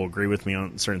know people will agree with me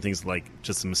on certain things, like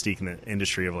just the mystique in the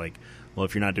industry of like, well,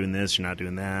 if you're not doing this, you're not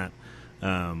doing that.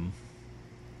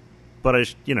 But I,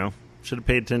 should have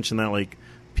paid attention that like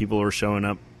people were showing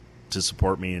up to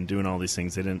support me and doing all these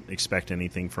things. They didn't expect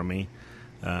anything from me.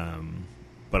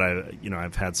 But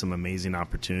I've had some amazing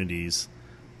opportunities.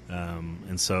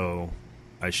 And so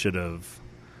I should have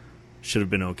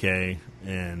been okay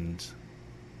and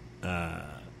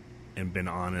been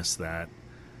honest that,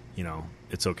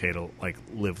 it's okay to like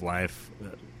live life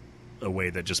a way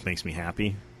that just makes me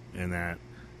happy, and that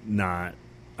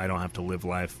I don't have to live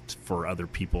life for other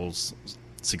people's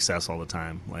success all the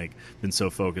time. Like, been so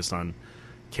focused on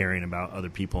caring about other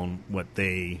people and what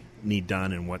they need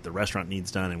done and what the restaurant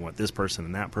needs done and what this person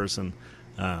and that person,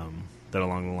 that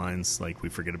along the lines, like, we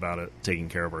forget about it, taking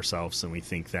care of ourselves, and we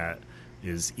think that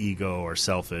is ego or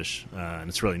selfish, and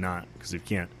it's really not, because if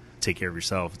you can't take care of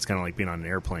yourself, it's kind of like being on an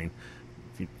airplane.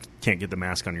 If you can't get the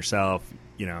mask on yourself,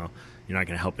 you're not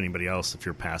going to help anybody else if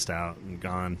you're passed out and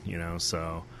gone,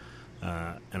 so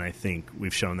and I think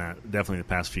we've shown that definitely the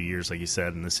past few years, like you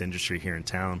said, in this industry here in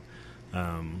town.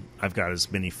 I've got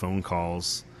as many phone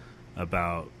calls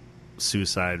about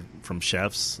suicide from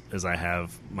chefs as I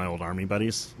have my old Army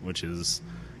buddies, which is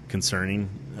concerning.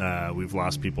 We've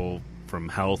lost people from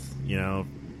health,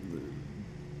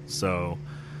 so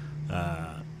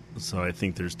I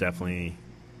think there's definitely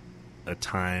a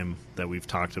time that we've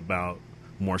talked about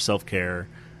more self-care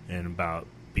and about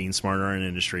being smarter in our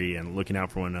industry and looking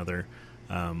out for one another,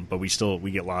 but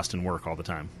we get lost in work all the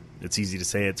time. It's easy to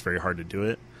say, it's very hard to do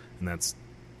it, and that's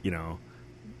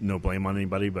no blame on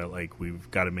anybody, but like, we've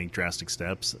got to make drastic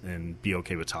steps and be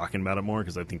okay with talking about it more,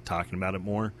 because I think talking about it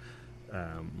more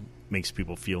makes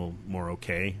people feel more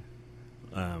okay,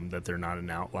 that they're not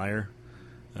an outlier.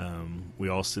 We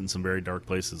all sit in some very dark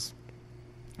places.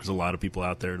 There's a lot of people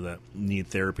out there that need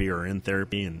therapy or are in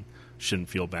therapy and shouldn't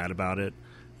feel bad about it.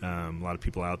 A lot of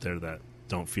people out there that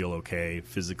don't feel okay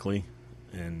physically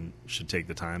and should take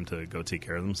the time to go take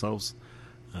care of themselves,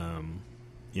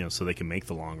 so they can make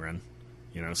the long run.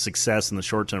 Success in the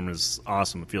short term is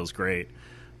awesome. It feels great,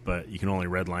 but you can only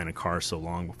redline a car so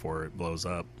long before it blows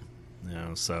up.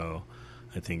 So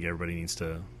I think everybody needs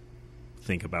to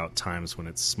think about times when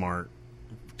it's smart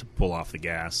to pull off the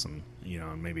gas and,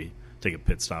 and maybe take a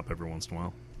pit stop every once in a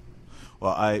while.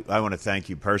 Well, I want to thank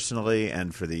you personally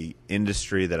and for the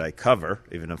industry that I cover,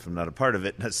 even if I'm not a part of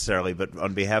it necessarily, but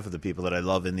on behalf of the people that I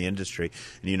love in the industry,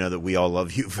 and you know that we all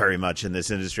love you very much in this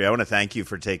industry. I want to thank you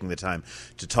for taking the time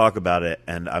to talk about it,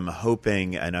 and I'm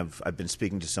hoping, and I've been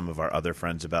speaking to some of our other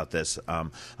friends about this.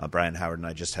 Brian Howard and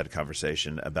I just had a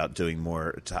conversation about doing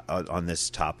more on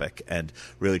this topic and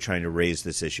really trying to raise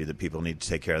this issue that people need to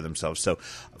take care of themselves. So,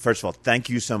 first of all, thank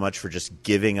you so much for just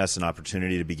giving us an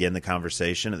opportunity to begin the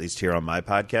conversation, at least here on my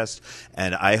podcast,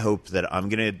 and I hope that I'm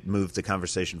going to move the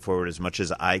conversation forward as much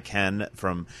as I can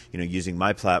from using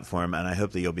my platform, and I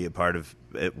hope that you'll be a part of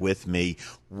it with me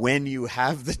when you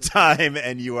have the time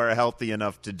and you are healthy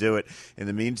enough to do it. In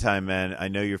the meantime, man, I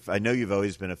know you've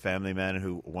always been a family man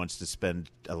who wants to spend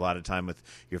a lot of time with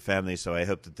your family, so I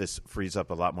hope that this frees up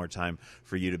a lot more time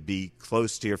for you to be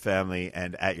close to your family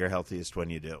and at your healthiest when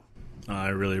you do. I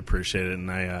really appreciate it, and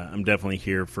I'm definitely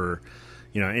here for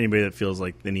anybody that feels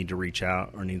like they need to reach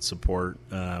out or need support.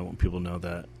 I want people to know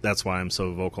that that's why I'm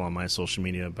so vocal on my social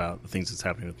media about the things that's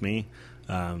happening with me.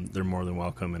 They're more than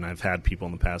welcome, and I've had people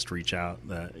in the past reach out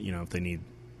that if they need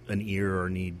an ear or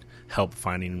need help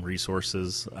finding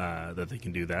resources, that they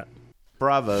can do that.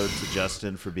 Bravo to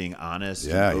Justin for being honest.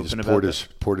 Yeah, and he open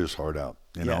just poured his heart out,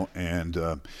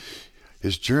 and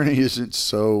his journey isn't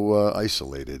so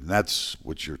isolated, and that's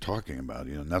what you're talking about,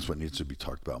 and that's what needs to be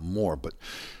talked about more. But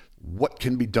what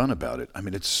can be done about it? I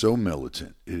mean, it's so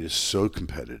militant. It is so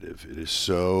competitive. It is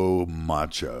so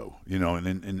macho.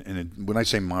 And when I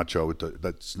say macho,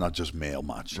 that's not just male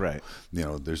macho. Right.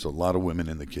 There's a lot of women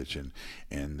in the kitchen,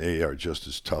 and they are just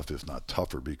as tough, if not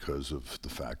tougher, because of the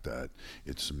fact that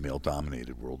it's a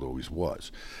male-dominated world, always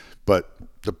was. But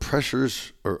the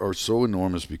pressures are so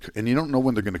enormous, and you don't know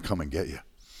when they're going to come and get you.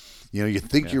 You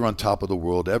think you're on top of the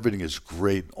world, everything is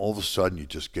great, and all of a sudden you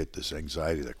just get this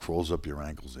anxiety that crawls up your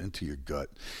ankles into your gut,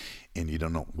 and you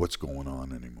don't know what's going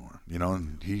on anymore.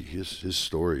 And his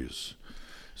story is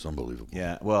unbelievable.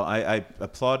 Yeah, well, I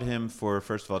applaud him for,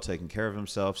 first of all, taking care of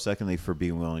himself, secondly, for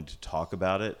being willing to talk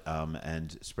about it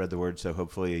and spread the word, so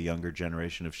hopefully a younger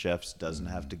generation of chefs doesn't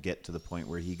have to get to the point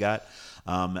where he got.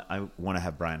 I want to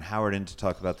have Brian Howard in to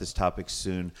talk about this topic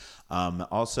soon.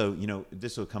 Also,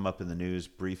 this will come up in the news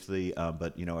briefly,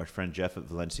 but, our friend Jeff at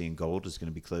Valencian Gold is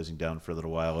going to be closing down for a little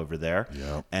while over there.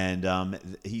 Yep. And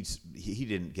he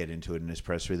didn't get into it in his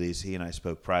press release. He and I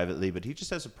spoke privately, but he just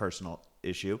has a personal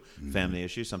issue, family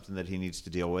issue, something that he needs to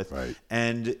deal with. Right.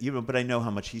 And, but I know how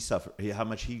much he suffered, how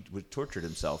much he tortured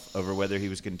himself over whether he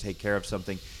was going to take care of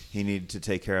something he needed to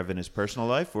take care of in his personal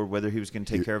life or whether he was going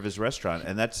to take care of his restaurant.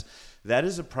 And that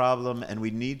is a problem, and we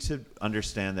need to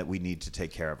understand that we need to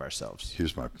take care of ourselves.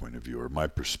 Here's my point of view, or my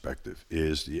perspective,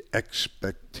 is the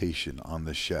expectation on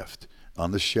the chef,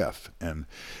 and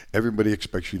everybody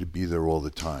expects you to be there all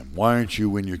the time. Why aren't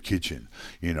you in your kitchen?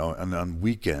 And on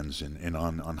weekends and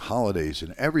on holidays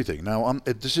and everything. Now,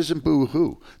 this isn't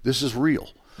boo-hoo. This is real.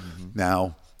 Mm-hmm.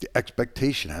 Now, the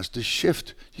expectation has to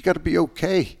shift. You got to be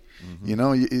okay.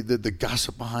 Mm-hmm. The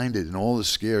gossip behind it and all the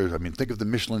scares. I mean, think of the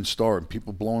Michelin star and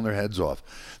people blowing their heads off.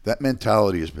 That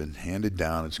mentality has been handed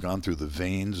down. It's gone through the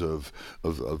veins of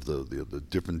the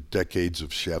different decades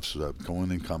of chefs going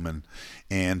and coming.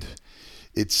 And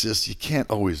it's just, you can't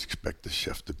always expect the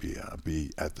chef to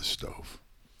be at the stove.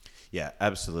 Yeah,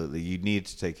 absolutely. You need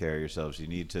to take care of yourselves. You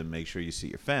need to make sure you see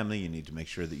your family. You need to make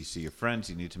sure that you see your friends.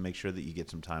 You need to make sure that you get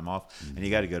some time off. Mm-hmm. And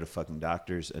you got to go to fucking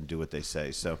doctors and do what they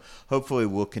say. So hopefully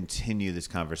we'll continue this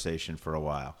conversation for a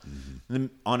while. Mm-hmm. Then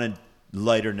on a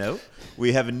lighter note,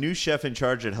 we have a new chef in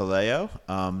charge at Jaleo,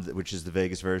 which is the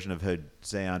Vegas version of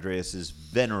Jose Andres'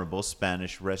 venerable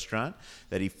Spanish restaurant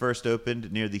that he first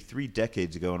opened nearly 3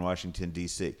 decades ago in Washington,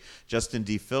 D.C. Justin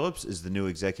D. Phillips is the new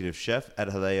executive chef at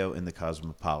Jaleo in the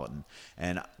Cosmopolitan.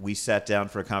 And we sat down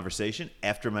for a conversation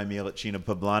after my meal at Chino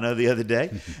Poblano the other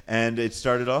day, and it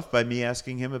started off by me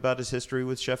asking him about his history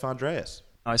with Chef Andres.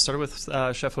 I started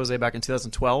with Chef Jose back in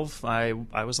 2012. I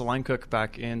was a line cook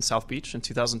back in South Beach. In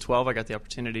 2012, I got the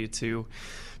opportunity to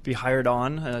be hired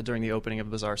on during the opening of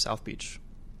Bazaar South Beach.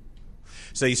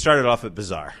 So you started off at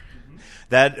Bazaar.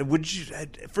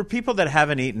 Mm-hmm. For people that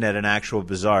haven't eaten at an actual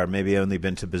Bazaar, maybe only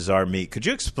been to Bazaar Meat, could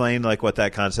you explain what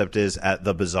that concept is at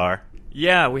the Bazaar?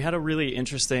 Yeah, we had a really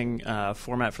interesting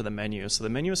format for the menu. So the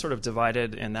menu is sort of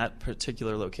divided in that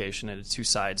particular location into 2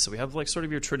 sides. So we have sort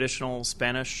of your traditional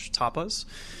Spanish tapas.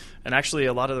 And actually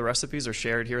a lot of the recipes are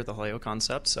shared here at the Jaleo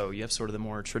concept. So you have sort of the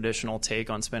more traditional take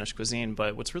on Spanish cuisine.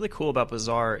 But what's really cool about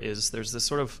Bazaar is there's this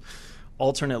sort of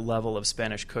alternate level of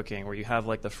Spanish cooking where you have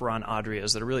the Ferran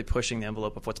Adrias that are really pushing the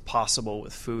envelope of what's possible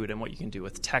with food and what you can do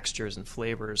with textures and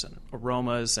flavors and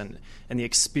aromas and the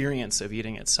experience of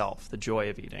eating itself, the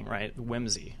joy of eating, right? The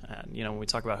whimsy. And, when we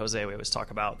talk about Jose, we always talk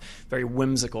about very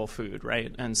whimsical food,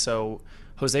 right? And so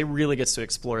Jose really gets to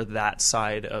explore that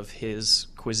side of his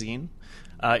cuisine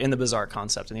in the Bazaar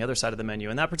concept and the other side of the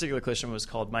menu. And that particular collection was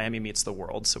called Miami Meets the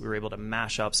World. So we were able to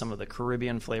mash up some of the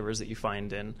Caribbean flavors that you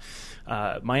find in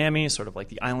Miami, sort of like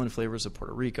the island flavors of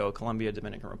Puerto Rico, Colombia,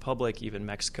 Dominican Republic, even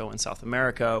Mexico and South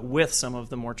America, with some of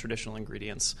the more traditional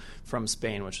ingredients from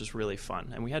Spain, which was really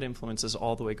fun. And we had influences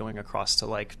all the way going across to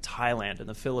Thailand and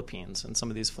the Philippines and some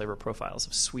of these flavor profiles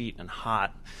of sweet and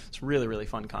hot. It's really, really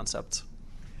fun concept.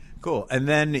 Cool. And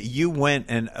then you went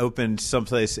and opened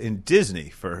someplace in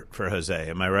Disney for Jose.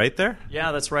 Am I right there?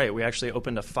 Yeah, that's right. We actually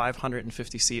opened a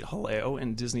 550-seat Jaleo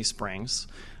in Disney Springs.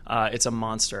 It's a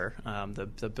monster.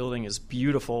 The building is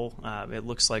beautiful. It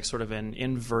looks like sort of an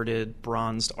inverted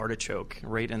bronzed artichoke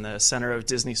right in the center of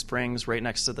Disney Springs, right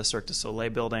next to the Cirque du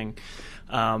Soleil building.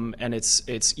 And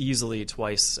it's easily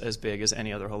twice as big as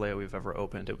any other Jaleo we've ever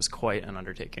opened. It was quite an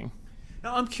undertaking.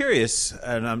 Now, I'm curious,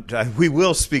 and we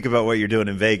will speak about what you're doing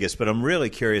in Vegas, but I'm really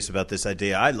curious about this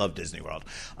idea. I love Disney World.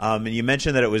 And you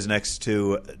mentioned that it was next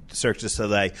to Cirque du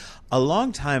Soleil. A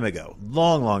long time ago,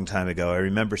 long time ago, I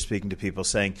remember speaking to people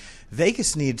saying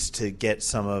Vegas needs to get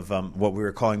some of what we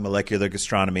were calling molecular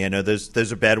gastronomy. I know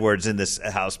those are bad words in this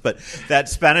house, but that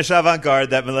Spanish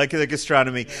avant-garde, that molecular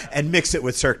gastronomy, and mix it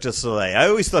with Cirque du Soleil. I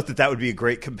always thought that would be a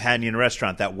great companion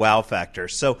restaurant, that wow factor.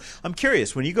 So I'm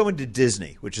curious, when you go into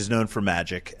Disney, which is known for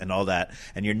magic and all that,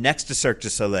 and you're next to Cirque du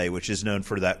Soleil, which is known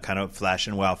for that kind of flash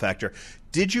and wow factor,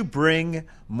 did you bring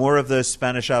more of those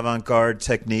Spanish avant-garde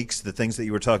techniques, the things that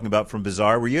you were talking about from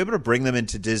Bazaar? Were you able to bring them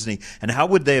into Disney, and how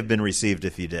would they have been received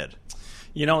if you did?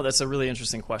 You know, that's a really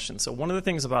interesting question. So one of the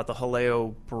things about the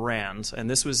Jaleo brand, and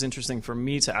this was interesting for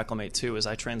me to acclimate to as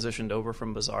I transitioned over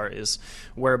from Bazaar, is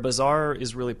where Bazaar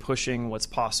is really pushing what's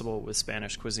possible with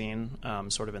Spanish cuisine,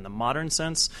 sort of in the modern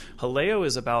sense. Jaleo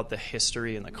is about the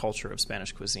history and the culture of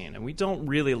Spanish cuisine, and we don't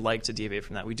really like to deviate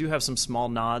from that. We do have some small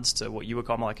nods to what you would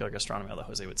call molecular gastronomy, although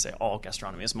Jose would say all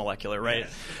gastronomy is molecular, right?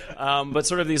 But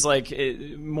sort of these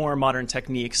more modern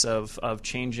techniques of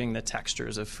changing the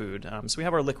textures of food. So we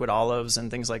have our liquid olives and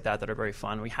things like that are very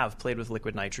fun. We have played with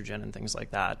liquid nitrogen and things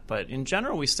like that. But in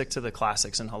general, we stick to the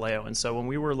classics in Jaleo. And so when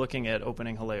we were looking at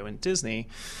opening Jaleo in Disney,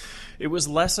 it was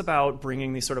less about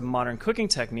bringing these sort of modern cooking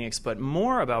techniques, but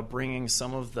more about bringing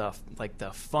some of the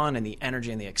fun and the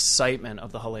energy and the excitement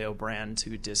of the Jaleo brand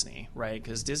to Disney, right?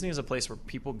 Because Disney is a place where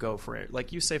people go for it,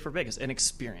 like you say for Vegas, an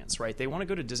experience, right? They want to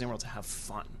go to Disney World to have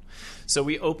fun. So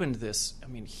we opened this,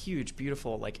 huge,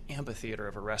 beautiful, amphitheater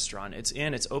of a restaurant.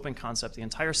 It's open concept. The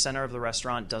entire center of the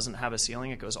restaurant doesn't have a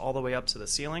ceiling. It goes all the way up to the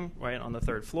ceiling, right, on the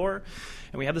third floor.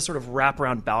 And we have this sort of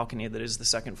wraparound balcony that is the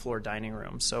second floor dining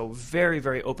room. So very,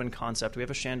 very open concept. We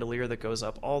have a chandelier that goes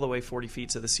up all the way 40 feet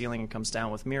to the ceiling and comes down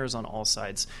with mirrors on all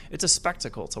sides. It's a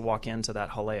spectacle to walk into that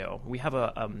Jaleo. We have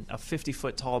a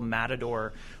 50-foot tall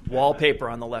Matador wallpaper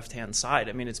on the left-hand side.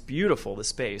 It's beautiful, the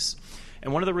space.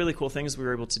 And one of the really cool things we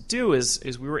were able to do is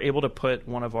we were able to put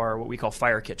one of our what we call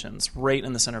fire kitchens right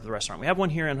in the center of the restaurant. We have one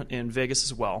here in Vegas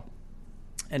as well.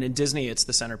 And in Disney, it's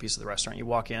the centerpiece of the restaurant. You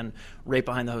walk in, right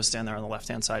behind the host stand there on the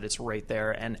left-hand side, it's right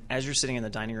there. And as you're sitting in the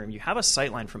dining room, you have a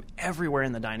sight line from everywhere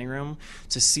in the dining room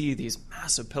to see these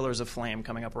massive pillars of flame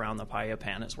coming up around the paella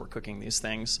pan as we're cooking these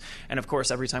things. And of course,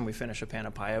 every time we finish a pan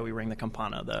of paella, we ring the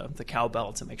campana, the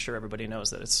cowbell, to make sure everybody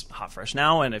knows that it's hot fresh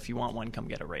now. And if you want one, come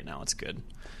get it right now. It's good.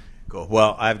 Cool.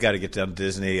 Well, I've got to get down to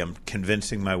Disney. I'm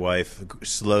convincing my wife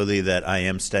slowly that I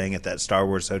am staying at that Star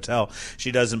Wars hotel.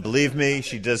 She doesn't believe me.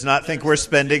 She does not think we're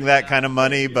spending that kind of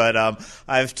money, but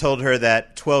I've told her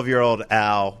that 12-year-old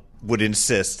Al would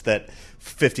insist that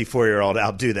 54-year-old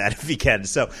Al do that if he can.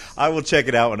 So I will check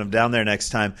it out when I'm down there next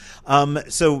time.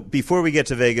 So before we get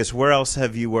to Vegas, where else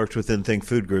have you worked within Think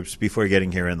Food Groups before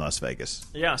getting here in Las Vegas?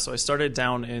 Yeah, so I started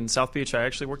down in South Beach. I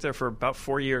actually worked there for about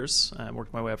 4 years. I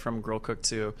worked my way up from grill cook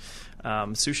to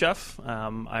sous chef.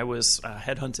 I was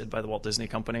headhunted by the Walt Disney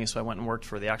Company, so I went and worked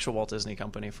for the actual Walt Disney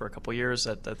Company for a couple years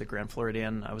at the Grand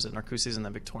Floridian. I was at Narcoossee's and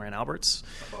then Victoria and Albert's.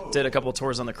 Did a couple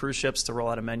tours on the cruise ships to roll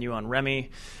out a menu on Remy,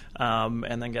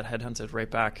 and then got headhunted right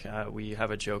back. We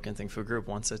have a joke in Think Food Group: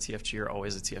 once a TFGer,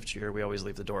 always a TFGer. We always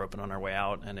leave the door open on our way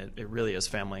out, and it really is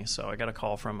family. So I got a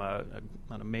call from an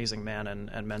amazing man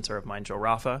and mentor of mine, Joe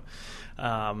Raffa,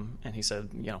 and he said,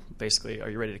 basically, are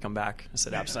you ready to come back? I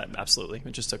said, absolutely.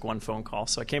 It just took one phone call.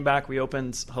 So I came back. We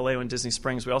opened Jaleo in Disney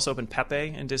Springs. We also opened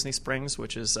Pepe in Disney Springs,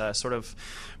 which is sort of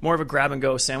more of a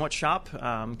grab-and-go sandwich shop,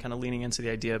 kind of leaning into the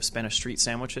idea of Spanish street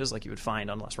sandwiches like you would find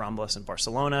on Las Ramblas in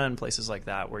Barcelona and places like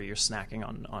that, where you're snacking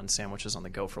on sandwiches on the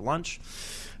go for lunch.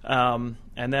 And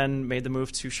then made the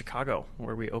move to Chicago,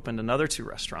 where we opened another 2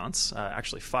 restaurants,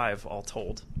 actually 5 all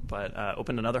told, but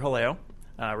opened another Jaleo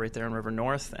right there in River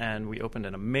North, and we opened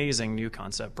an amazing new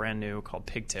concept, brand new, called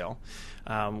Pigtail,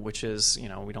 which is,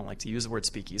 we don't like to use the word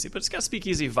speakeasy, but it's got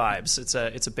speakeasy vibes.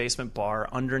 It's a basement bar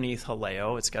underneath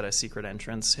Jaleo. It's got a secret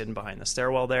entrance hidden behind the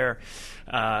stairwell there.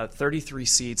 33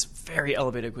 seats, very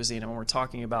elevated cuisine. And when we're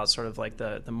talking about sort of like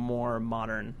the more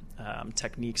modern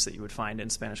techniques that you would find in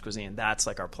Spanish cuisine, that's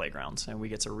like our playground, and we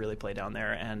get to really play down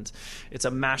there. And it's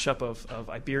a mashup of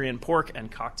Iberian pork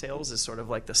and cocktails is sort of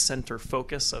like the center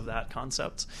focus of that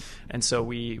concept. And so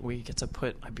we get to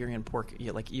put Iberian pork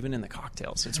even in the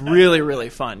cocktails. It's really, really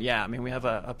fun. Yeah, we have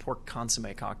a pork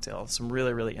consomme cocktail, some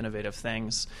really, really innovative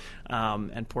things,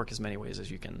 and pork as many ways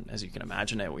as you can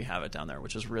imagine it. We have it down there,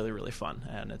 which is really, really fun,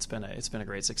 and it's been a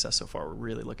great success so far. We're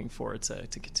really looking forward to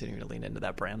continuing to lean into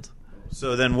that brand.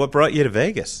 So then what brought you to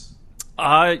Vegas?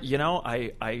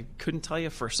 I couldn't tell you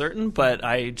for certain, but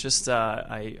I just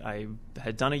I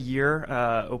had done a year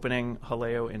opening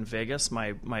Haleo in Vegas.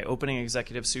 My opening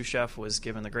executive sous chef was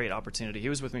given the great opportunity. He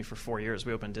was with me for 4 years.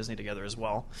 We opened Disney together as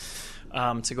well.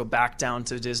 To go back down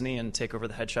to Disney and take over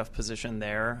the head chef position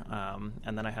there.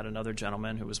 And then I had another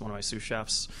gentleman who was one of my sous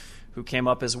chefs who came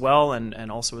up as well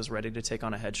and also was ready to take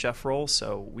on a head chef role.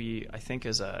 So we, I think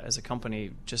as a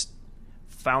company, just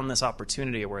found this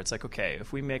opportunity where it's like, okay,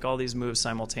 if we make all these moves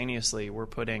simultaneously, we're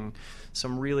putting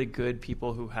some really good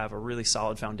people who have a really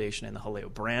solid foundation in the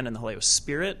Haleo brand and the Haleo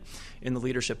spirit in the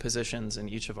leadership positions in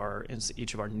each of our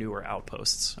newer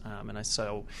outposts.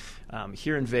 So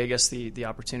here in Vegas, the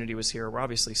opportunity was here. We're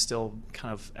obviously still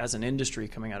kind of, as an industry,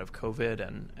 coming out of COVID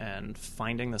and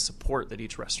finding the support that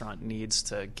each restaurant needs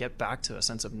to get back to a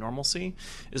sense of normalcy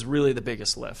is really the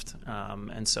biggest lift.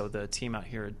 And so the team out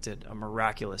here did a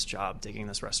miraculous job digging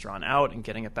this restaurant out and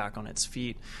getting it back on its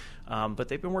feet. But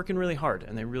they've been working really hard,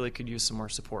 and they really could use some more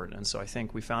support. And so I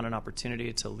think we found an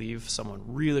opportunity to leave someone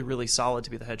really, really solid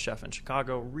to be the head chef in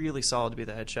Chicago, really solid to be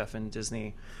the head chef in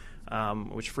Disney,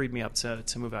 which freed me up to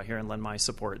move out here and lend my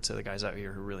support to the guys out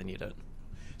here who really need it.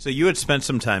 So you had spent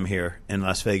some time here in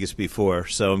Las Vegas before,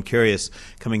 so I'm curious,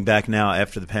 coming back now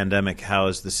after the pandemic, how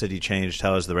has the city changed?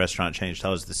 How has the restaurant changed? How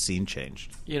has the scene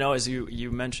changed? You know, as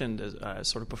you mentioned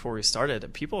sort of before we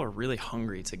started, people are really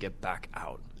hungry to get back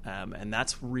out. And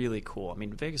that's really cool. I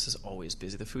mean, Vegas is always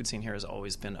busy. The food scene here has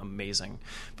always been amazing.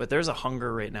 But there's a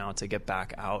hunger right now to get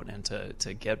back out and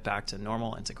to get back to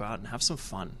normal and to go out and have some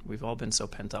fun. We've all been so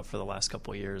pent up for the last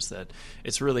couple of years that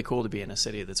it's really cool to be in a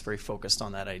city that's very focused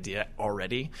on that idea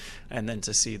already, and then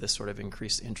to see this sort of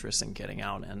increased interest in getting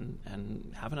out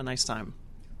and having a nice time.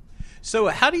 So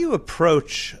how do you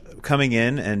approach coming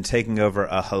in and taking over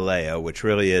a Haleo, which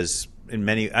really is, in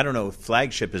many, I don't know if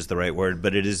flagship is the right word,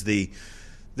 but it is the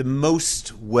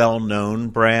most well-known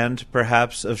brand,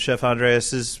 perhaps, of Chef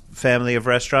Andreas's family of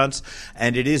restaurants,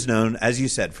 and it is known, as you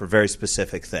said, for very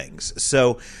specific things.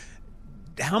 So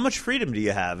how much freedom do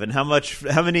you have, and how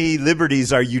many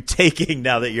liberties are you taking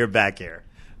now that you're back here?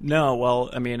 No,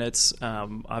 well, I mean, it's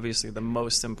obviously the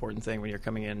most important thing when you're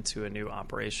coming into a new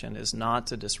operation is not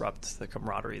to disrupt the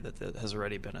camaraderie that has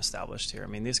already been established here. I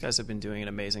mean, these guys have been doing an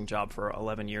amazing job for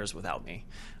 11 years without me.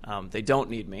 They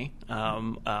don't need me,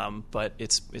 but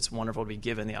it's wonderful to be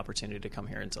given the opportunity to come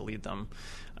here and to lead them.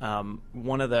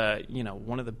 One of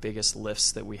the biggest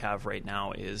lifts that we have right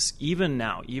now is even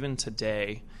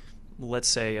today, let's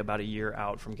say about a year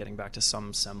out from getting back to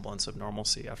some semblance of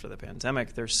normalcy after the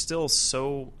pandemic, there's still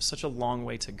such a long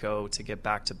way to go to get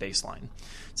back to baseline,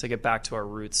 to get back to our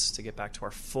roots, to get back to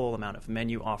our full amount of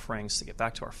menu offerings, to get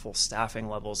back to our full staffing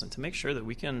levels, and to make sure that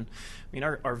we can, I mean,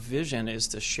 our vision is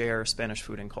to share Spanish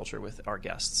food and culture with our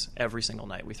guests every single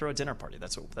night. We throw a dinner party.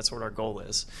 That's what our goal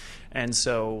is. And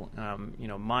so,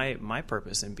 my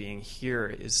purpose in being here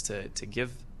is to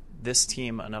give this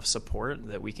team enough support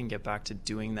that we can get back to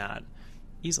doing that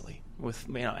easily with,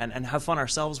 and have fun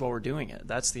ourselves while we're doing it.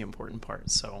 That's the important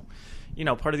part. So,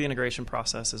 part of the integration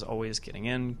process is always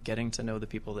getting to know the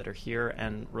people that are here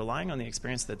and relying on the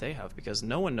experience that they have, because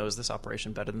no one knows this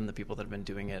operation better than the people that have been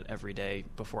doing it every day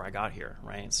before I got here,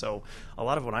 right? So a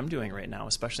lot of what I'm doing right now,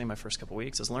 especially in my first couple of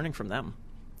weeks, is learning from them.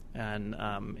 And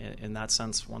in that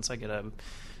sense, once I get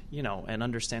an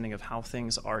understanding of how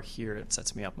things are here, it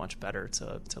sets me up much better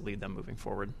to lead them moving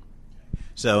forward.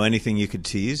 So anything you could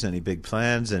tease, any big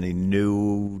plans, any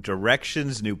new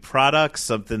directions, new products,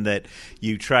 something that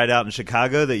you tried out in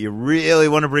Chicago that you really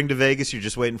want to bring to Vegas, you're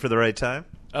just waiting for the right time?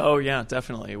 Oh, yeah,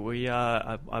 definitely. We,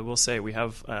 I will say, we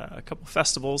have a couple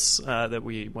festivals that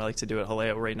we like to do at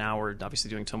Haleo. Right now, we're obviously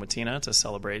doing Tomatina to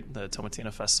celebrate the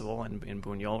Tomatina Festival in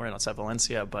Buñol, right outside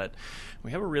Valencia. But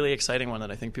we have a really exciting one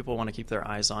that I think people want to keep their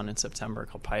eyes on in September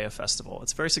called Paella Festival.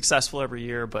 It's very successful every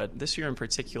year, but this year in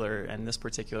particular, and this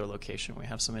particular location, we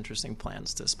have some interesting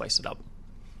plans to spice it up.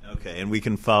 Okay, and we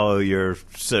can follow your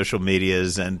social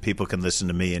medias, and people can listen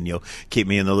to me, and you'll keep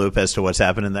me in the loop as to what's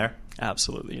happening there?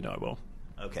 Absolutely, I will.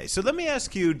 Okay, so let me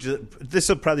ask you, this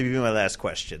will probably be my last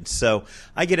question. So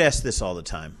I get asked this all the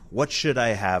time. What should I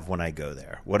have when I go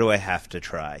there? What do I have to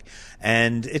try?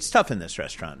 And it's tough in this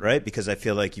restaurant, right? Because I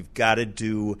feel like you've got to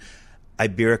do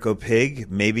Iberico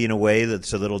pig, maybe in a way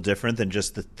that's a little different than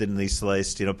just the thinly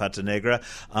sliced, pata negra.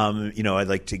 I'd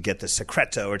like to get the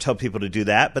secreto or tell people to do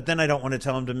that, but then I don't want to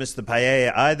tell them to miss the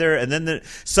paella either. And then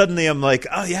suddenly I'm like,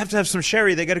 oh, you have to have some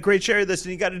sherry. They got a great sherry list,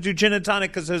 and you got to do gin and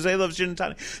tonic because Jose loves gin and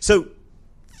tonic. So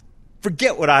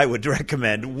forget what I would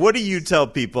recommend. What do you tell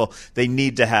people they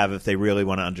need to have if they really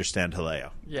want to understand Haleo?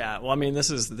 Yeah, well, I mean,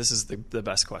 this is the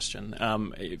best question.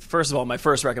 First of all, my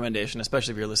first recommendation,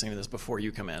 especially if you're listening to this before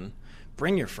you come in,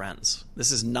 bring your friends.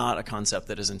 This is not a concept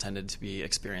that is intended to be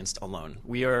experienced alone.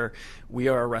 We are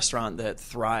a restaurant that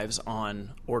thrives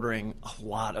on ordering a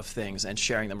lot of things and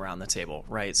sharing them around the table,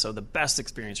 right? So the best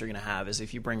experience you're going to have is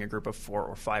if you bring a group of 4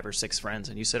 or 5 or 6 friends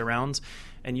and you sit around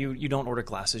and you don't order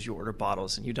glasses, you order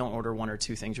bottles, and you don't order 1 or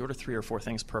 2 things, you order 3 or 4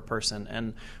 things per person.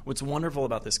 And what's wonderful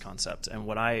about this concept and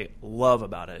what I love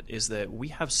about it is that we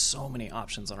have so many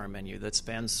options on our menu that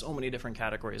span so many different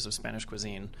categories of Spanish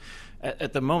cuisine.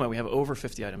 At the moment, we have over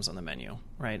 50 items on the menu,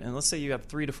 right? And let's say you have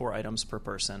 3 to 4 items per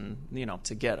person,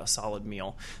 to get a solid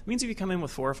meal. It means if you come in with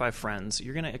 4 or 5 friends,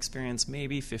 you're going to experience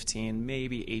maybe 15,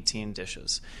 maybe 18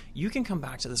 dishes. You can come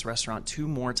back to this restaurant 2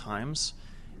 more times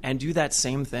and do that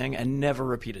same thing and never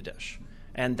repeat a dish.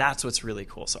 And that's what's really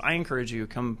cool. So I encourage you,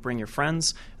 come bring your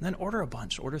friends and then order a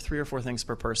bunch. Order 3 or 4 things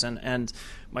per person. And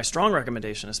my strong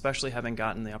recommendation, especially having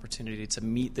gotten the opportunity to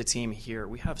meet the team here,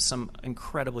 we have some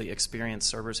incredibly experienced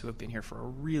servers who have been here for a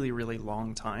really, really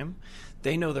long time.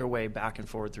 They know their way back and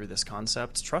forward through this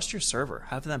concept. Trust your server.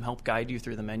 Have them help guide you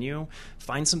through the menu.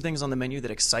 Find some things on the menu that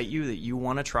excite you, that you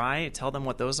want to try. Tell them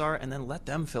what those are, and then let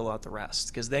them fill out the rest,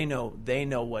 because they know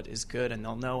what is good, and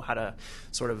they'll know how to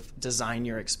sort of design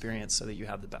your experience so that you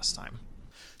have the best time.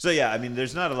 So yeah, I mean,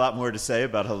 there's not a lot more to say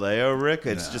about Jaleo, Rick.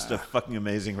 It's just a fucking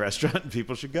amazing restaurant, and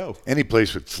people should go. Any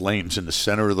place with flames in the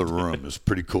center of the room is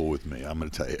pretty cool with me, I'm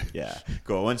going to tell you. Yeah,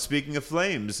 go. And speaking of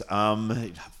flames,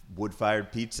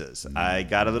 wood-fired pizzas. I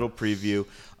got a little preview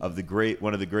of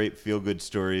one of the great feel-good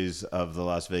stories of the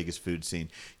Las Vegas food scene.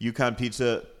 Yukon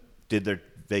Pizza did their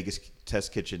Vegas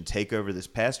Test Kitchen takeover this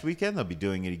past weekend. They'll be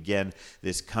doing it again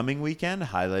this coming weekend,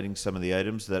 highlighting some of the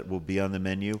items that will be on the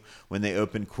menu when they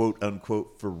open, quote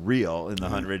unquote, for real in the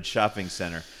Hunt Ridge Shopping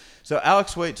Center. So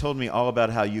Alex White told me all about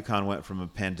how Yukon went from a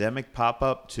pandemic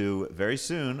pop-up to, very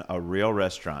soon, a real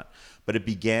restaurant. But it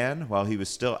began while he was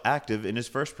still active in his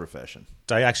first profession.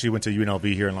 I actually went to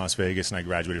UNLV here in Las Vegas, and I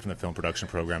graduated from the film production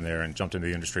program there and jumped into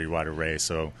the industry right away.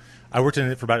 So I worked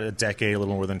in it for about a decade, a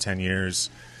little more than 10 years,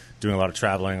 doing a lot of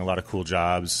traveling, a lot of cool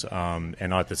jobs. And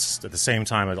at the same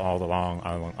time, all along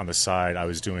on the side, I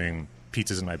was doing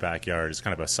pizzas in my backyard. It's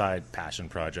kind of a side passion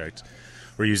project.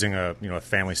 We're using a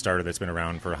family starter that's been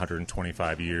around for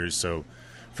 125 years. So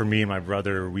for me and my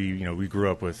brother, we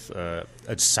grew up with a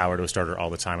sourdough starter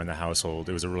all the time in the household.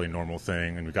 It was a really normal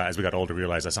thing, and as we got older, we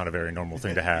realized that's not a very normal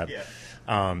thing to have.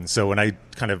 Yeah. So when I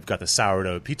kind of got the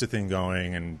sourdough pizza thing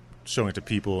going and showing it to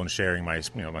people and sharing my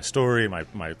story, my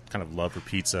kind of love for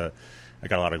pizza, I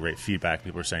got a lot of great feedback.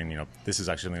 People were saying, this is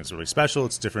actually something that's really special.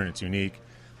 It's different. It's unique.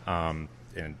 And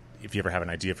if you ever have an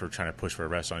idea for trying to push for a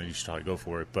restaurant, you should probably go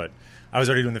for it. But I was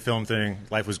already doing the film thing.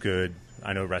 Life was good.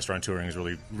 I know restaurant touring is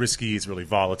really risky. It's really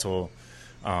volatile.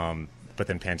 But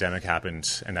then pandemic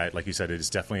happened, and like you said, it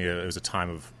was a time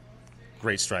of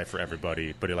great strife for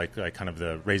everybody. But like kind of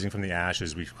the raising from the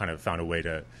ashes, we kind of found a way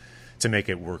to make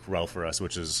it work well for us,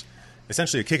 which is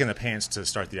essentially a kick in the pants to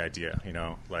start the idea.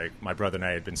 Like my brother and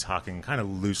I had been talking kind of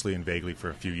loosely and vaguely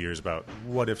for a few years about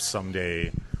what if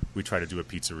someday we try to do a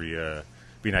pizzeria.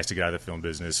 Be nice to get out of the film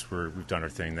business. We've done our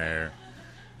thing there.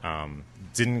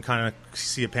 Didn't kind of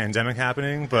see a pandemic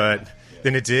happening, but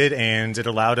then it did, and it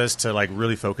allowed us to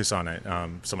really focus on it.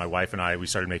 So my wife and I, we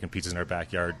started making pizzas in our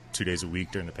backyard 2 days a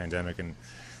week during the pandemic, and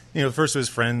first it was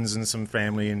friends and some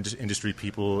family and industry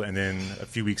people, and then a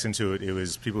few weeks into it, it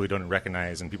was people we don't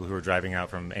recognize and people who were driving out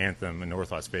from Anthem in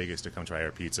North Las Vegas to come try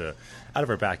our pizza out of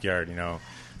our backyard.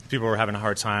 People were having a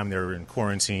hard time. They were in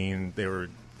quarantine. Their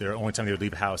only time they would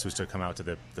leave the house was to come out to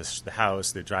the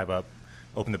house. They'd drive up,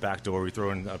 open the back door, we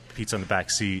throw in a pizza on the back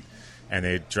seat, and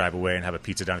they'd drive away and have a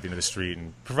pizza down at the end of the street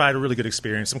and provide a really good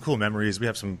experience, some cool memories. We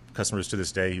have some customers to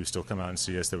this day who still come out and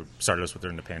see us that started us with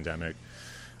during the pandemic.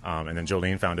 And then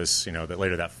Jolene found us,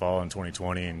 later that fall in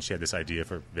 2020, and she had this idea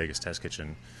for Vegas Test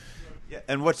Kitchen. Yeah,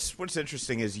 and what's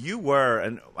interesting is you were,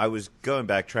 and I was going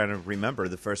back trying to remember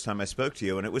the first time I spoke to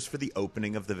you, and it was for the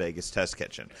opening of the Vegas Test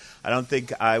Kitchen. I don't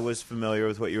think I was familiar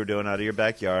with what you were doing out of your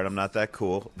backyard. I'm not that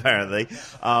cool, apparently.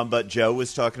 But Joe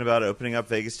was talking about opening up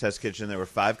Vegas Test Kitchen. There were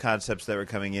 5 concepts that were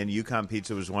coming in. Yukon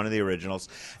Pizza was one of the originals.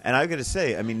 And I've got to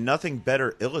say, I mean, nothing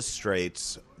better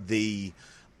illustrates the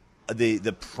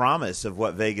promise of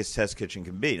what Vegas Test Kitchen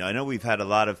can be. Now, I know we've had a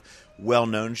lot of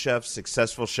well-known chefs,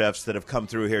 successful chefs that have come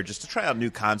through here just to try out new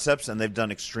concepts, and they've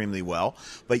done extremely well.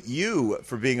 But you,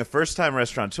 for being a first-time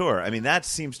restaurateur, I mean, that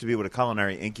seems to be what a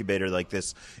culinary incubator like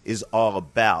this is all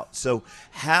about. So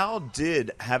how did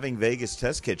having Vegas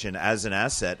Test Kitchen as an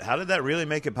asset, how did that really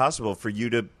make it possible for you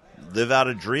to live out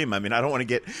a dream? I mean, I don't want to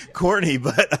get corny,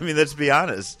 but, I mean, let's be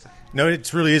honest. No,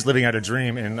 it really is living out a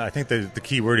dream, and I think the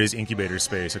key word is incubator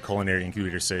space, a culinary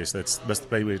incubator space. That's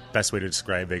the best way to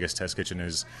describe Vegas Test Kitchen.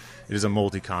 Is it is a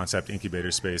multi-concept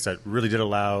incubator space that really did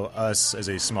allow us as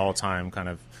a small-time kind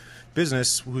of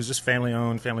business who's just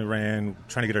family-owned, family-ran,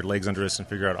 trying to get our legs under us and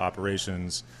figure out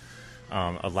operations,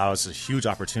 allow us a huge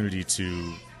opportunity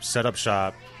to set up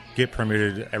shop, get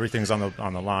permitted, everything's on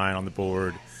the line, on the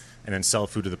board, and then sell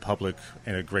food to the public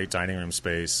in a great dining room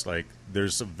space. Like,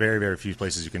 there's very, very few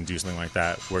places you can do something like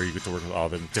that where you get to work with all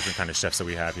the different kind of chefs that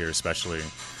we have here, especially.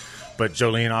 But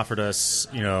Jolene offered us,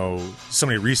 so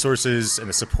many resources and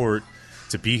the support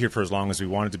to be here for as long as we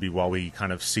wanted to be while we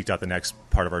kind of seeked out the next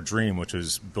part of our dream, which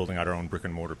was building out our own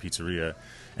brick-and-mortar pizzeria.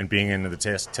 And being in the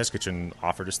test kitchen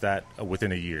offered us that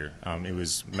within a year. It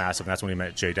was massive, and that's when we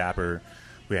met Jay Dapper.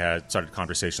 We had started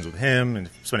conversations with him and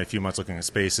spent a few months looking at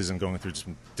spaces and going through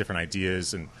some different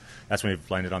ideas. And that's when we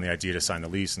landed on the idea to sign the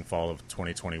lease in fall of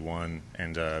 2021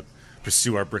 and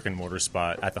pursue our brick-and-mortar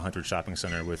spot at the Huntridge Shopping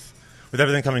Center with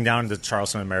everything coming down to the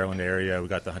Charleston and Maryland area. We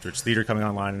got the Huntridge Theater coming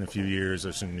online in a few years.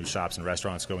 There's some new shops and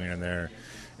restaurants going in there.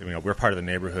 And, we're part of the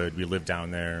neighborhood. We live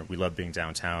down there. We love being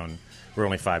downtown. We're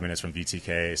only 5 minutes from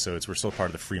VTK, so we're still part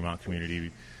of the Fremont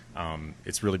community.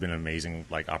 It's really been an amazing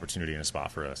opportunity and a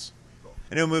spot for us.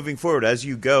 I know moving forward, as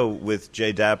you go with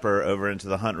Jay Dapper over into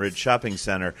the Huntridge Shopping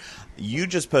Center, you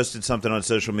just posted something on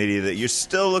social media that you're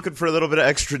still looking for a little bit of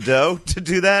extra dough to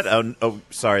do that. Oh,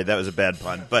 sorry, that was a bad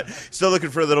pun. But still looking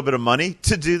for a little bit of money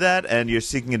to do that, and you're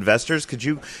seeking investors. Could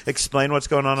you explain what's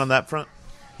going on that front?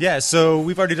 Yeah, so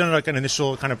we've already done an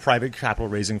initial kind of private capital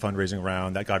fundraising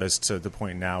round that got us to the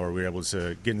point now where we're able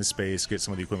to get in the space, get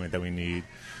some of the equipment that we need.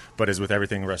 But as with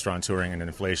everything restaurant touring and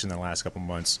inflation in the last couple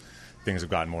months, things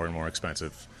have gotten more and more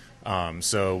expensive.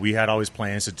 So we had always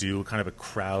plans to do kind of a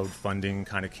crowdfunding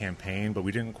kind of campaign, but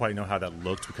we didn't quite know how that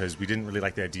looked because we didn't really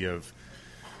like the idea of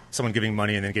someone giving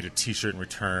money and then get a T-shirt in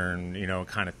return,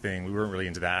 kind of thing. We weren't really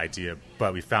into that idea,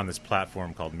 but we found this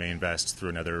platform called Mainvest through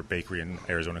another bakery in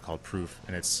Arizona called Proof,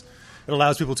 and it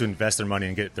allows people to invest their money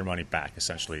and get their money back,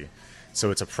 essentially. So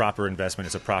it's a proper investment,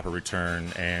 it's a proper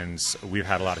return, and we've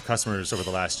had a lot of customers over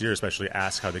the last year especially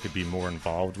ask how they could be more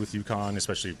involved with UConn,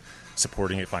 especially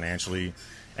supporting it financially.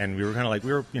 And we were kind of like,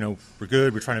 we're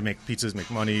good, we're trying to make pizzas, make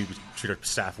money, we treat our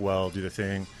staff well, do the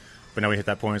thing. But now we hit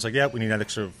that point, it's like, we need an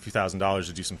extra few $1,000s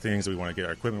to do some things that we want to get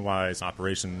our equipment-wise,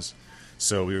 operations.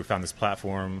 So we found this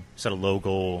platform, set a low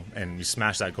goal, and we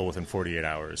smashed that goal within 48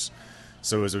 hours.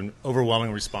 So it was an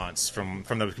overwhelming response from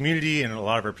the community and a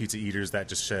lot of our pizza eaters that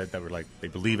just said that they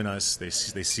believe in us, they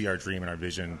see our dream and our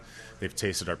vision, they've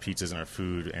tasted our pizzas and our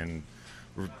food, and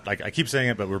I keep saying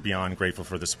it, but we're beyond grateful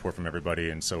for the support from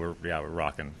everybody, and so we're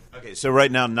rocking. Okay, so right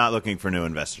now, not looking for new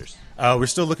investors. We're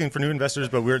still looking for new investors,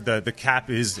 but the cap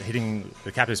is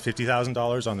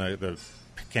 $50,000 on the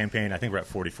campaign. I think we're at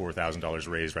 $44,000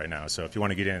 raised right now. So if you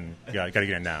want to get in, you got to get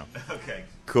in now. Okay,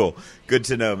 cool. Good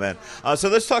to know, man. So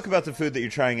let's talk about the food that you're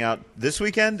trying out this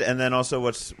weekend, and then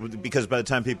also because by the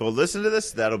time people listen to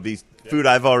this, that'll be food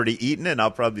I've already eaten, and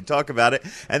I'll probably talk about it,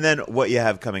 and then what you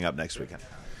have coming up next weekend.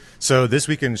 So this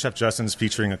weekend, Chef Justin's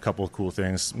featuring a couple of cool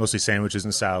things, mostly sandwiches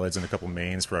and salads and a couple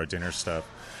mains for our dinner stuff.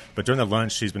 But during the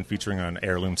lunch, she's been featuring an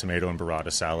heirloom tomato and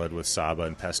burrata salad with saba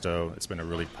and pesto. It's been a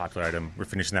really popular item. We're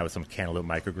finishing that with some cantaloupe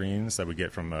microgreens that we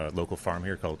get from a local farm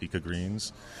here called Ika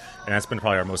Greens. And that's been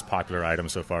probably our most popular item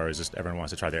so far, is just everyone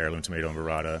wants to try the heirloom tomato and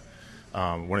burrata.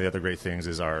 One of the other great things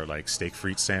is our steak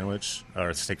frites sandwich,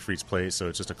 or steak frites plate. So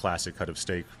it's just a classic cut of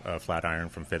steak, flat iron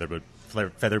from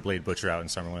Featherblade Butcher out in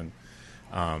Summerlin.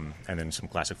 And then some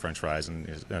classic French fries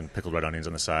and pickled red onions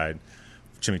on the side,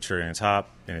 chimichurri on top,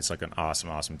 and it's like an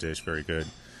awesome dish, very good.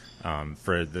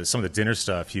 For some of the dinner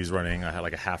stuff, he was running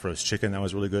a half roast chicken that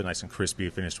was really good, nice and crispy,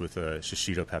 finished with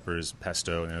shishito peppers,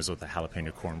 pesto, and it was with the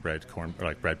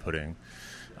jalapeno bread pudding.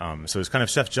 So it's kind of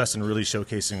Chef Justin really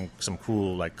showcasing some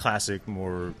cool, classic,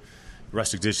 more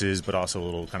rustic dishes, but also a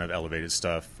little kind of elevated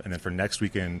stuff. And then for next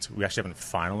weekend, we actually haven't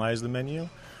finalized the menu,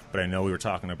 but I know we were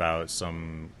talking about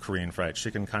some Korean fried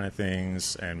chicken kind of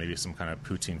things and maybe some kind of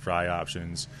poutine fry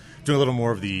options. Doing a little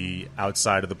more of the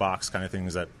outside of the box kind of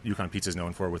things that UConn Pizza is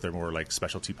known for, with their more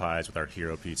specialty pies with our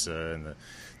hero pizza and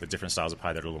the different styles of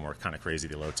pie that are a little more kind of crazy,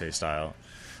 the elote style.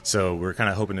 So we're kind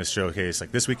of hoping to showcase,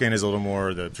 this weekend is a little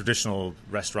more the traditional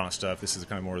restaurant stuff. This is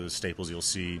kind of more of the staples you'll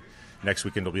see. Next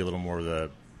weekend will be a little more of the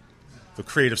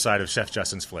creative side of Chef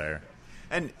Justin's flair.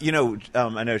 And,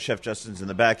 I know Chef Justin's in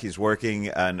the back. He's working,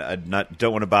 and I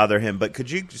don't want to bother him. But could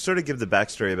you sort of give the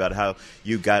backstory about how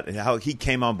he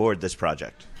came on board this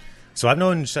project? So I've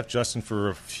known Chef Justin for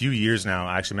a few years now.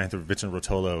 I actually met through Vincent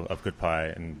Rotolo of Good Pie.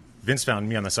 And Vince found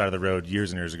me on the side of the road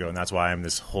years and years ago, and that's why I'm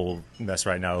this whole mess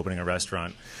right now, opening a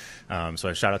restaurant. So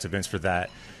I shout out to Vince for that.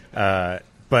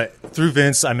 But through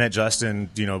Vince, I met Justin.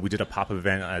 You know, we did a pop-up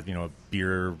event at, you know, a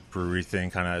beer brewery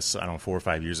thing kind of, I don't know, 4 or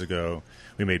 5 years ago.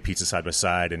 We made pizza side by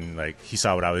side, and like he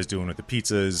saw what I was doing with the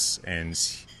pizzas, and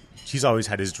he's always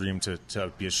had his dream to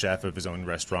be a chef of his own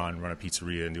restaurant, run a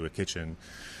pizzeria, and do a kitchen.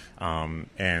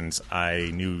 And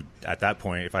I knew at that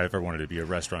point, if I ever wanted to be a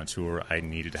restaurateur, I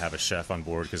needed to have a chef on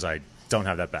board because I don't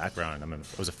have that background. I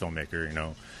was a filmmaker, you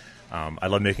know. I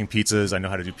love making pizzas. I know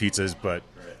how to do pizzas, but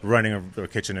running a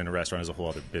kitchen in a restaurant is a whole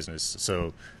other business.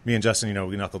 So me and Justin, you know,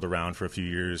 we knuckled around for a few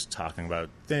years talking about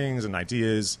things and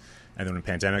ideas. And then when the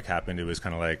pandemic happened, it was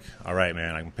kind of like, all right,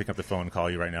 man, I can pick up the phone and call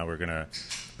you right now. We're going to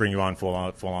bring you on full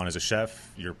on as a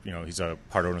chef. You know, he's a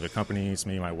part owner of the company. It's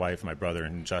me, my wife, my brother,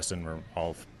 and Justin. We're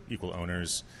all equal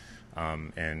owners.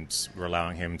 And we're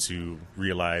allowing him to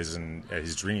realize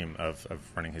his dream of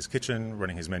running his kitchen,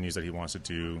 running his menus that he wants to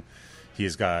do.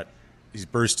 He's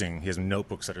bursting. He has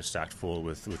notebooks that are stacked full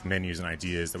with menus and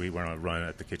ideas that we want to run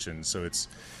at the kitchen. So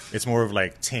it's more of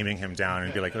like taming him down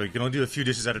and be like, oh, you can only do a few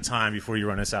dishes at a time before you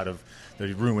run us out of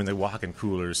the room and the walk-in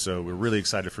coolers. So we're really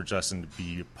excited for Justin to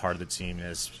be part of the team,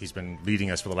 as he's been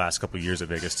leading us for the last couple of years at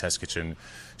Vegas Test Kitchen,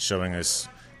 showing us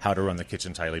how to run the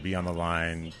kitchen tightly, be on the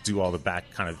line, do all the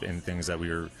back kind of end things that we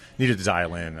needed to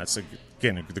dial in. That's,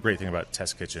 again, the great thing about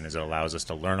Test Kitchen is it allows us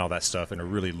to learn all that stuff in a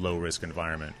really low-risk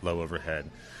environment, low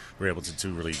overhead. We're able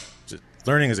to really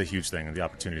learning is a huge thing, and the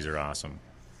opportunities are awesome.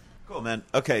 Cool, man.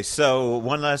 Okay, so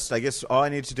one last, I guess all I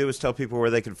need to do is tell people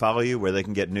where they can follow you, where they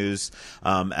can get news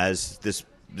as this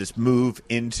move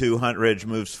into Hunt Ridge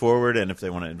moves forward, and if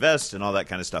they want to invest and all that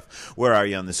kind of stuff. Where are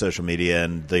you on the social media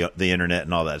and the internet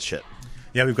and all that shit?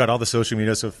 Yeah, we've got all the social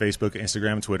media, so Facebook,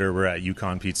 Instagram, Twitter. We're at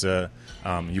Yukon Pizza.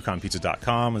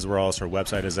 YukonPizza.com is where also our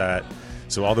website is at.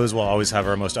 So all those will always have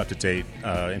our most up-to-date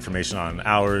information on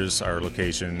hours, our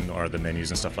location, or the menus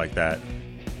and stuff like that.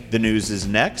 The news is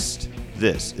next.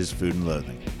 This is Food and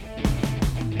Loathing.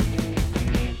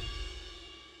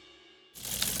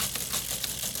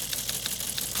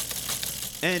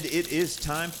 And it is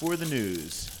time for the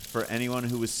news. For anyone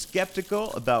who was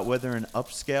skeptical about whether an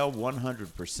upscale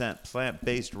 100%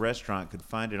 plant-based restaurant could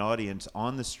find an audience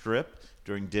on the Strip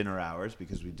during dinner hours,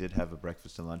 because we did have a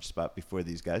breakfast and lunch spot before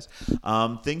these guys,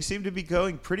 things seem to be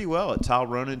going pretty well at Tal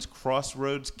Ronen's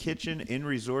Crossroads Kitchen in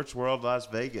Resorts World, Las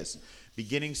Vegas.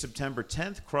 Beginning September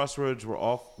 10th, Crossroads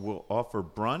will offer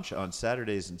brunch on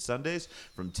Saturdays and Sundays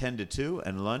from 10 to 2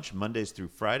 and lunch Mondays through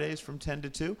Fridays from 10 to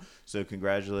 2. So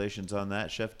congratulations on that,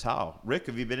 Chef Tal. Rick,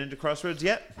 have you been into Crossroads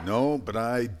yet? No, but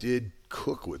I did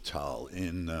cook with Tal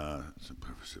in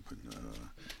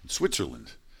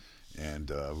Switzerland. And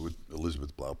with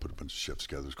Elizabeth Blau put a bunch of chefs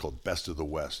together. It's called Best of the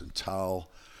West. And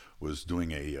Tal was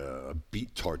doing a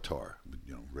beet tartare,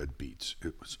 you know, red beets.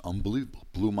 It was unbelievable.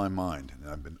 Blew my mind.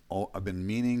 And I've been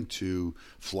meaning to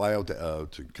fly out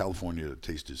to California to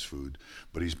taste his food,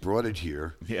 but he's brought it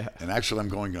here. Yeah. And actually, I'm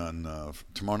going on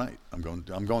tomorrow night. I'm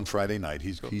going Friday night.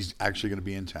 He's actually going to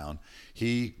be in town.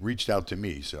 He reached out to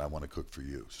me. He said, "I want to cook for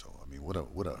you." So I mean, what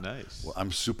a nice. Well,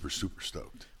 I'm super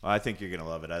stoked. Well, I think you're going to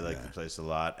love it. I like the place a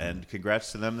lot. And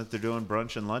congrats to them that they're doing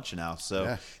brunch and lunch now.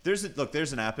 So there's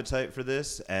an appetite for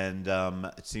this, and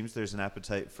it seems there's an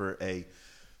appetite for a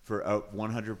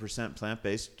 100%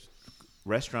 plant-based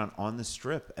restaurant on the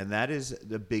Strip, and that is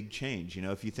a big change. You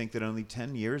know, if you think that only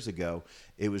 10 years ago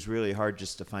it was really hard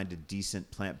just to find a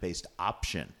decent plant-based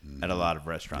option at a lot of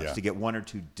restaurants, to get one or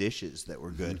two dishes that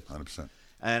were good. 100%.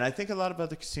 And I think a lot of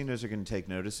other casinos are going to take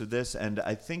notice of this. And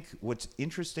I think what's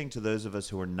interesting to those of us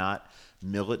who are not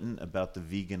militant about the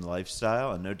vegan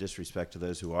lifestyle, and no disrespect to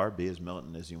those who are, be as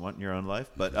militant as you want in your own life,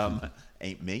 but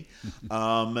ain't me.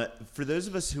 For those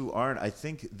of us who aren't, I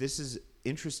think this is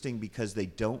interesting because they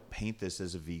don't paint this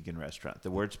as a vegan restaurant.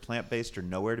 The words plant-based are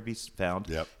nowhere to be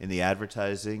found in the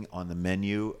advertising, on the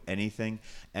menu, anything.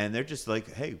 And they're just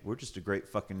like, hey, we're just a great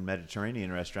fucking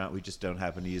Mediterranean restaurant. We just don't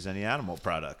happen to use any animal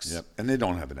products. Yep. And they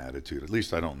don't have an attitude. At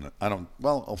least I don't.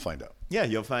 Well, I'll find out. Yeah,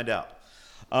 you'll find out.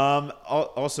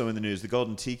 Also in the news, the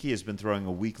Golden Tiki has been throwing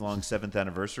a week-long 7th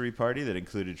anniversary party that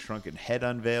included shrunken head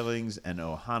unveilings, an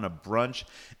Ohana brunch,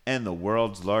 and the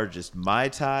world's largest Mai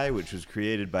Tai, which was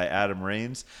created by Adam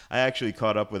Raines. I actually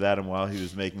caught up with Adam while he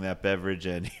was making that beverage,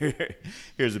 and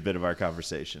here's a bit of our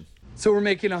conversation. So we're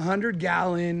making a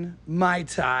 100-gallon Mai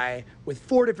Tai with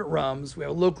 4 different rums. We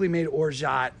have a locally made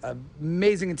orgeat,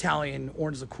 amazing Italian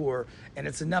orange liqueur, and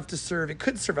it's enough to serve. It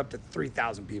could serve up to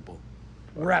 3,000 people.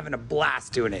 We're having a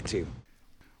blast doing it, too.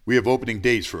 We have opening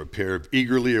dates for a pair of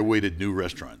eagerly awaited new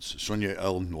restaurants. Sonia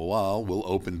El Noal will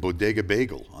open Bodega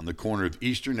Bagel on the corner of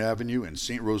Eastern Avenue and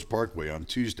St. Rose Parkway on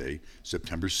Tuesday,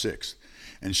 September 6th.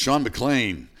 And Sean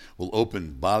McClain will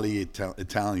open Bali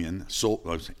Italian Soul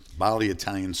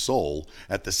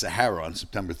at the Sahara on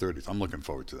September 30th. I'm looking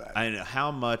forward to that. I know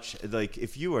how much, like,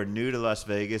 if you are new to Las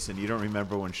Vegas and you don't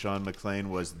remember when Sean McClain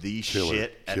was the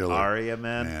shit at Aria,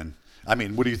 man. I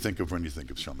mean, what do you think of when you think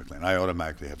of Sean McClain? I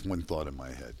automatically have one thought in my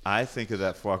head. I think of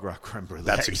that foie gras creme brulee.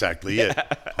 That's exactly it.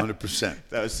 100%.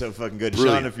 That was so fucking good.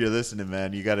 Brilliant. Sean, if you're listening,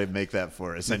 man, you got to make that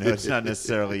for us. I know it's not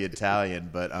necessarily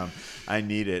Italian, but I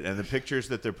need it. And the pictures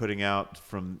that they're putting out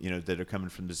from, that are coming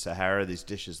from the Sahara, these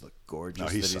dishes look gorgeous. No,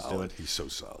 he's that solid. Doing. He's so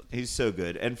solid. He's so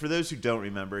good. And for those who don't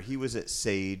remember, he was at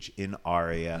Sage in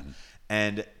Aria.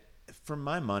 And for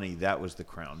my money, that was the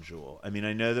crown jewel. I mean,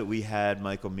 I know that we had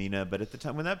Michael Mina, but at the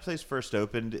time when that place first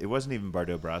opened, it wasn't even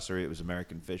Bardot Brasserie. It was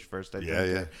American Fish first, I think.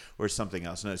 Yeah. Or something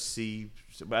else. No,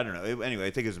 I don't know. Anyway,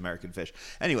 I think it was American Fish.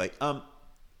 Anyway,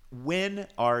 when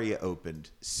Aria opened,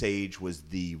 Sage was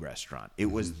the restaurant. It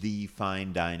was the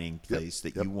fine dining place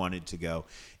that you wanted to go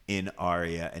in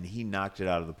Aria, and he knocked it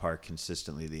out of the park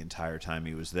consistently the entire time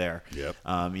he was there. Yep.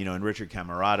 And Richard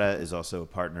Camerata is also a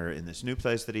partner in this new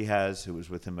place that he has, who was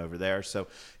with him over there. So,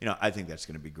 I think that's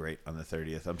going to be great on the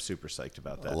 30th. I'm super psyched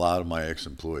about that. A lot of my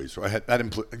ex-employees. So I had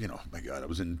my God,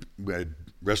 we had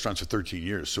restaurants for 13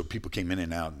 years, so people came in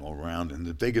and out and all around. And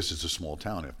Vegas is a small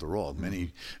town after all.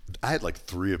 I had like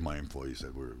 3 of my employees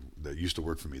that used to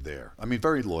work for me there. I mean,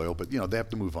 very loyal, but they have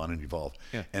to move on and evolve.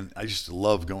 Yeah. And I just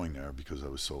love going there because I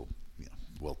was so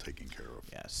well taken care of.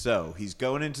 Yeah, so he's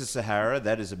going into Sahara.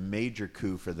 That is a major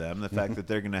coup for them. The fact that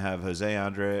they're going to have Jose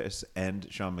Andres and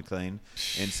Sean McClain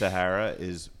in Sahara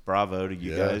is bravo to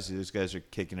you guys. Those guys are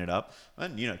kicking it up.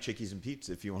 And, Chickies and Pete's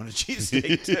if you want a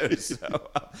cheesesteak too. So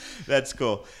that's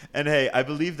cool. And, hey, I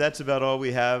believe that's about all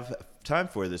we have time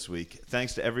for this week.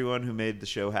 Thanks to everyone who made the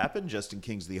show happen. Justin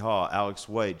Kingsley Hall, Alex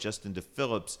White, Justin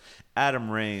DePhillips, Adam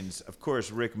Raines, of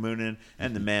course, Rick Moonen,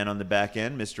 and the man on the back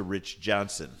end, Mr. Rich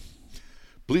Johnson.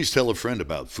 Please tell a friend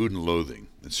about Food and Loathing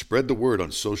and spread the word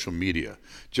on social media.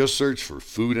 Just search for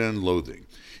Food and Loathing.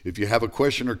 If you have a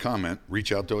question or comment,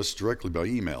 reach out to us directly by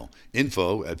email,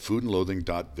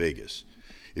 info@foodandloathing.vegas.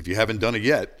 If you haven't done it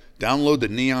yet, download the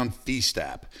Neon Feast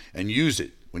app and use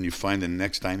it when you find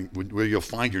where you'll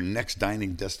find your next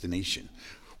dining destination.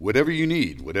 Whatever you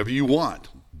need, whatever you want,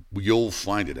 you'll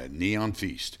find it at Neon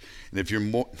Feast. And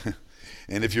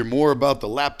if you're more about the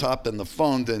laptop than the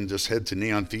phone, then just head to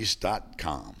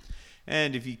neonfeast.com.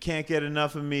 And if you can't get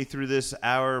enough of me through this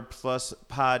hour-plus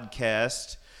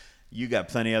podcast, you got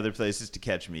plenty of other places to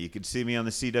catch me. You can see me on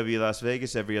the CW Las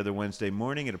Vegas every other Wednesday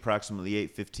morning at approximately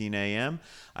 8:15 a.m.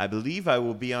 I believe I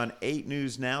will be on 8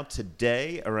 News Now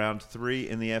today around 3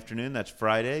 in the afternoon. That's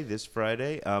this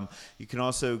Friday. You can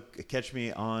also catch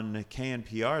me on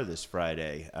KNPR this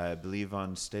Friday. I believe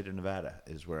on State of Nevada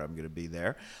is where I'm going to be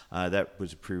there. That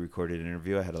was a pre-recorded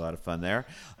interview. I had a lot of fun there.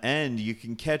 And you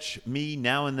can catch me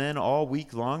now and then all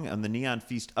week long on the Neon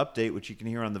Feast Update, which you can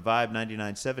hear on the Vibe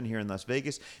 99.7 here in Las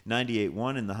Vegas,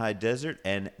 98.1 in the High Desert,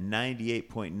 and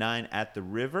 98.9 at the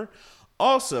River.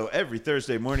 Also, every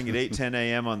Thursday morning at 8:10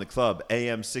 a.m. on the Club,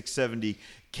 AM 670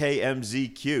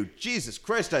 KMZQ. Jesus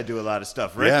Christ, I do a lot of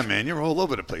stuff, Rich. Yeah, man, you're all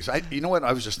over the place. You know what?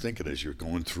 I was just thinking as you're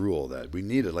going through all that, we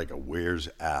needed like a Where's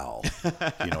Al?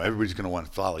 Everybody's going to want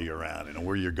to follow you around and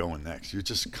where you're going next. You're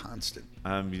just constant.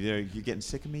 You getting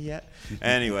sick of me yet?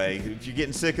 Anyway, if you're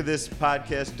getting sick of this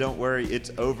podcast, don't worry. It's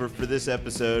over for this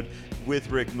episode with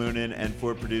Rick Moonen and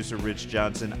for producer Rich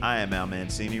Johnson. I am Al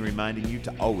Mancini, reminding you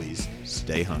to always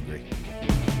stay hungry.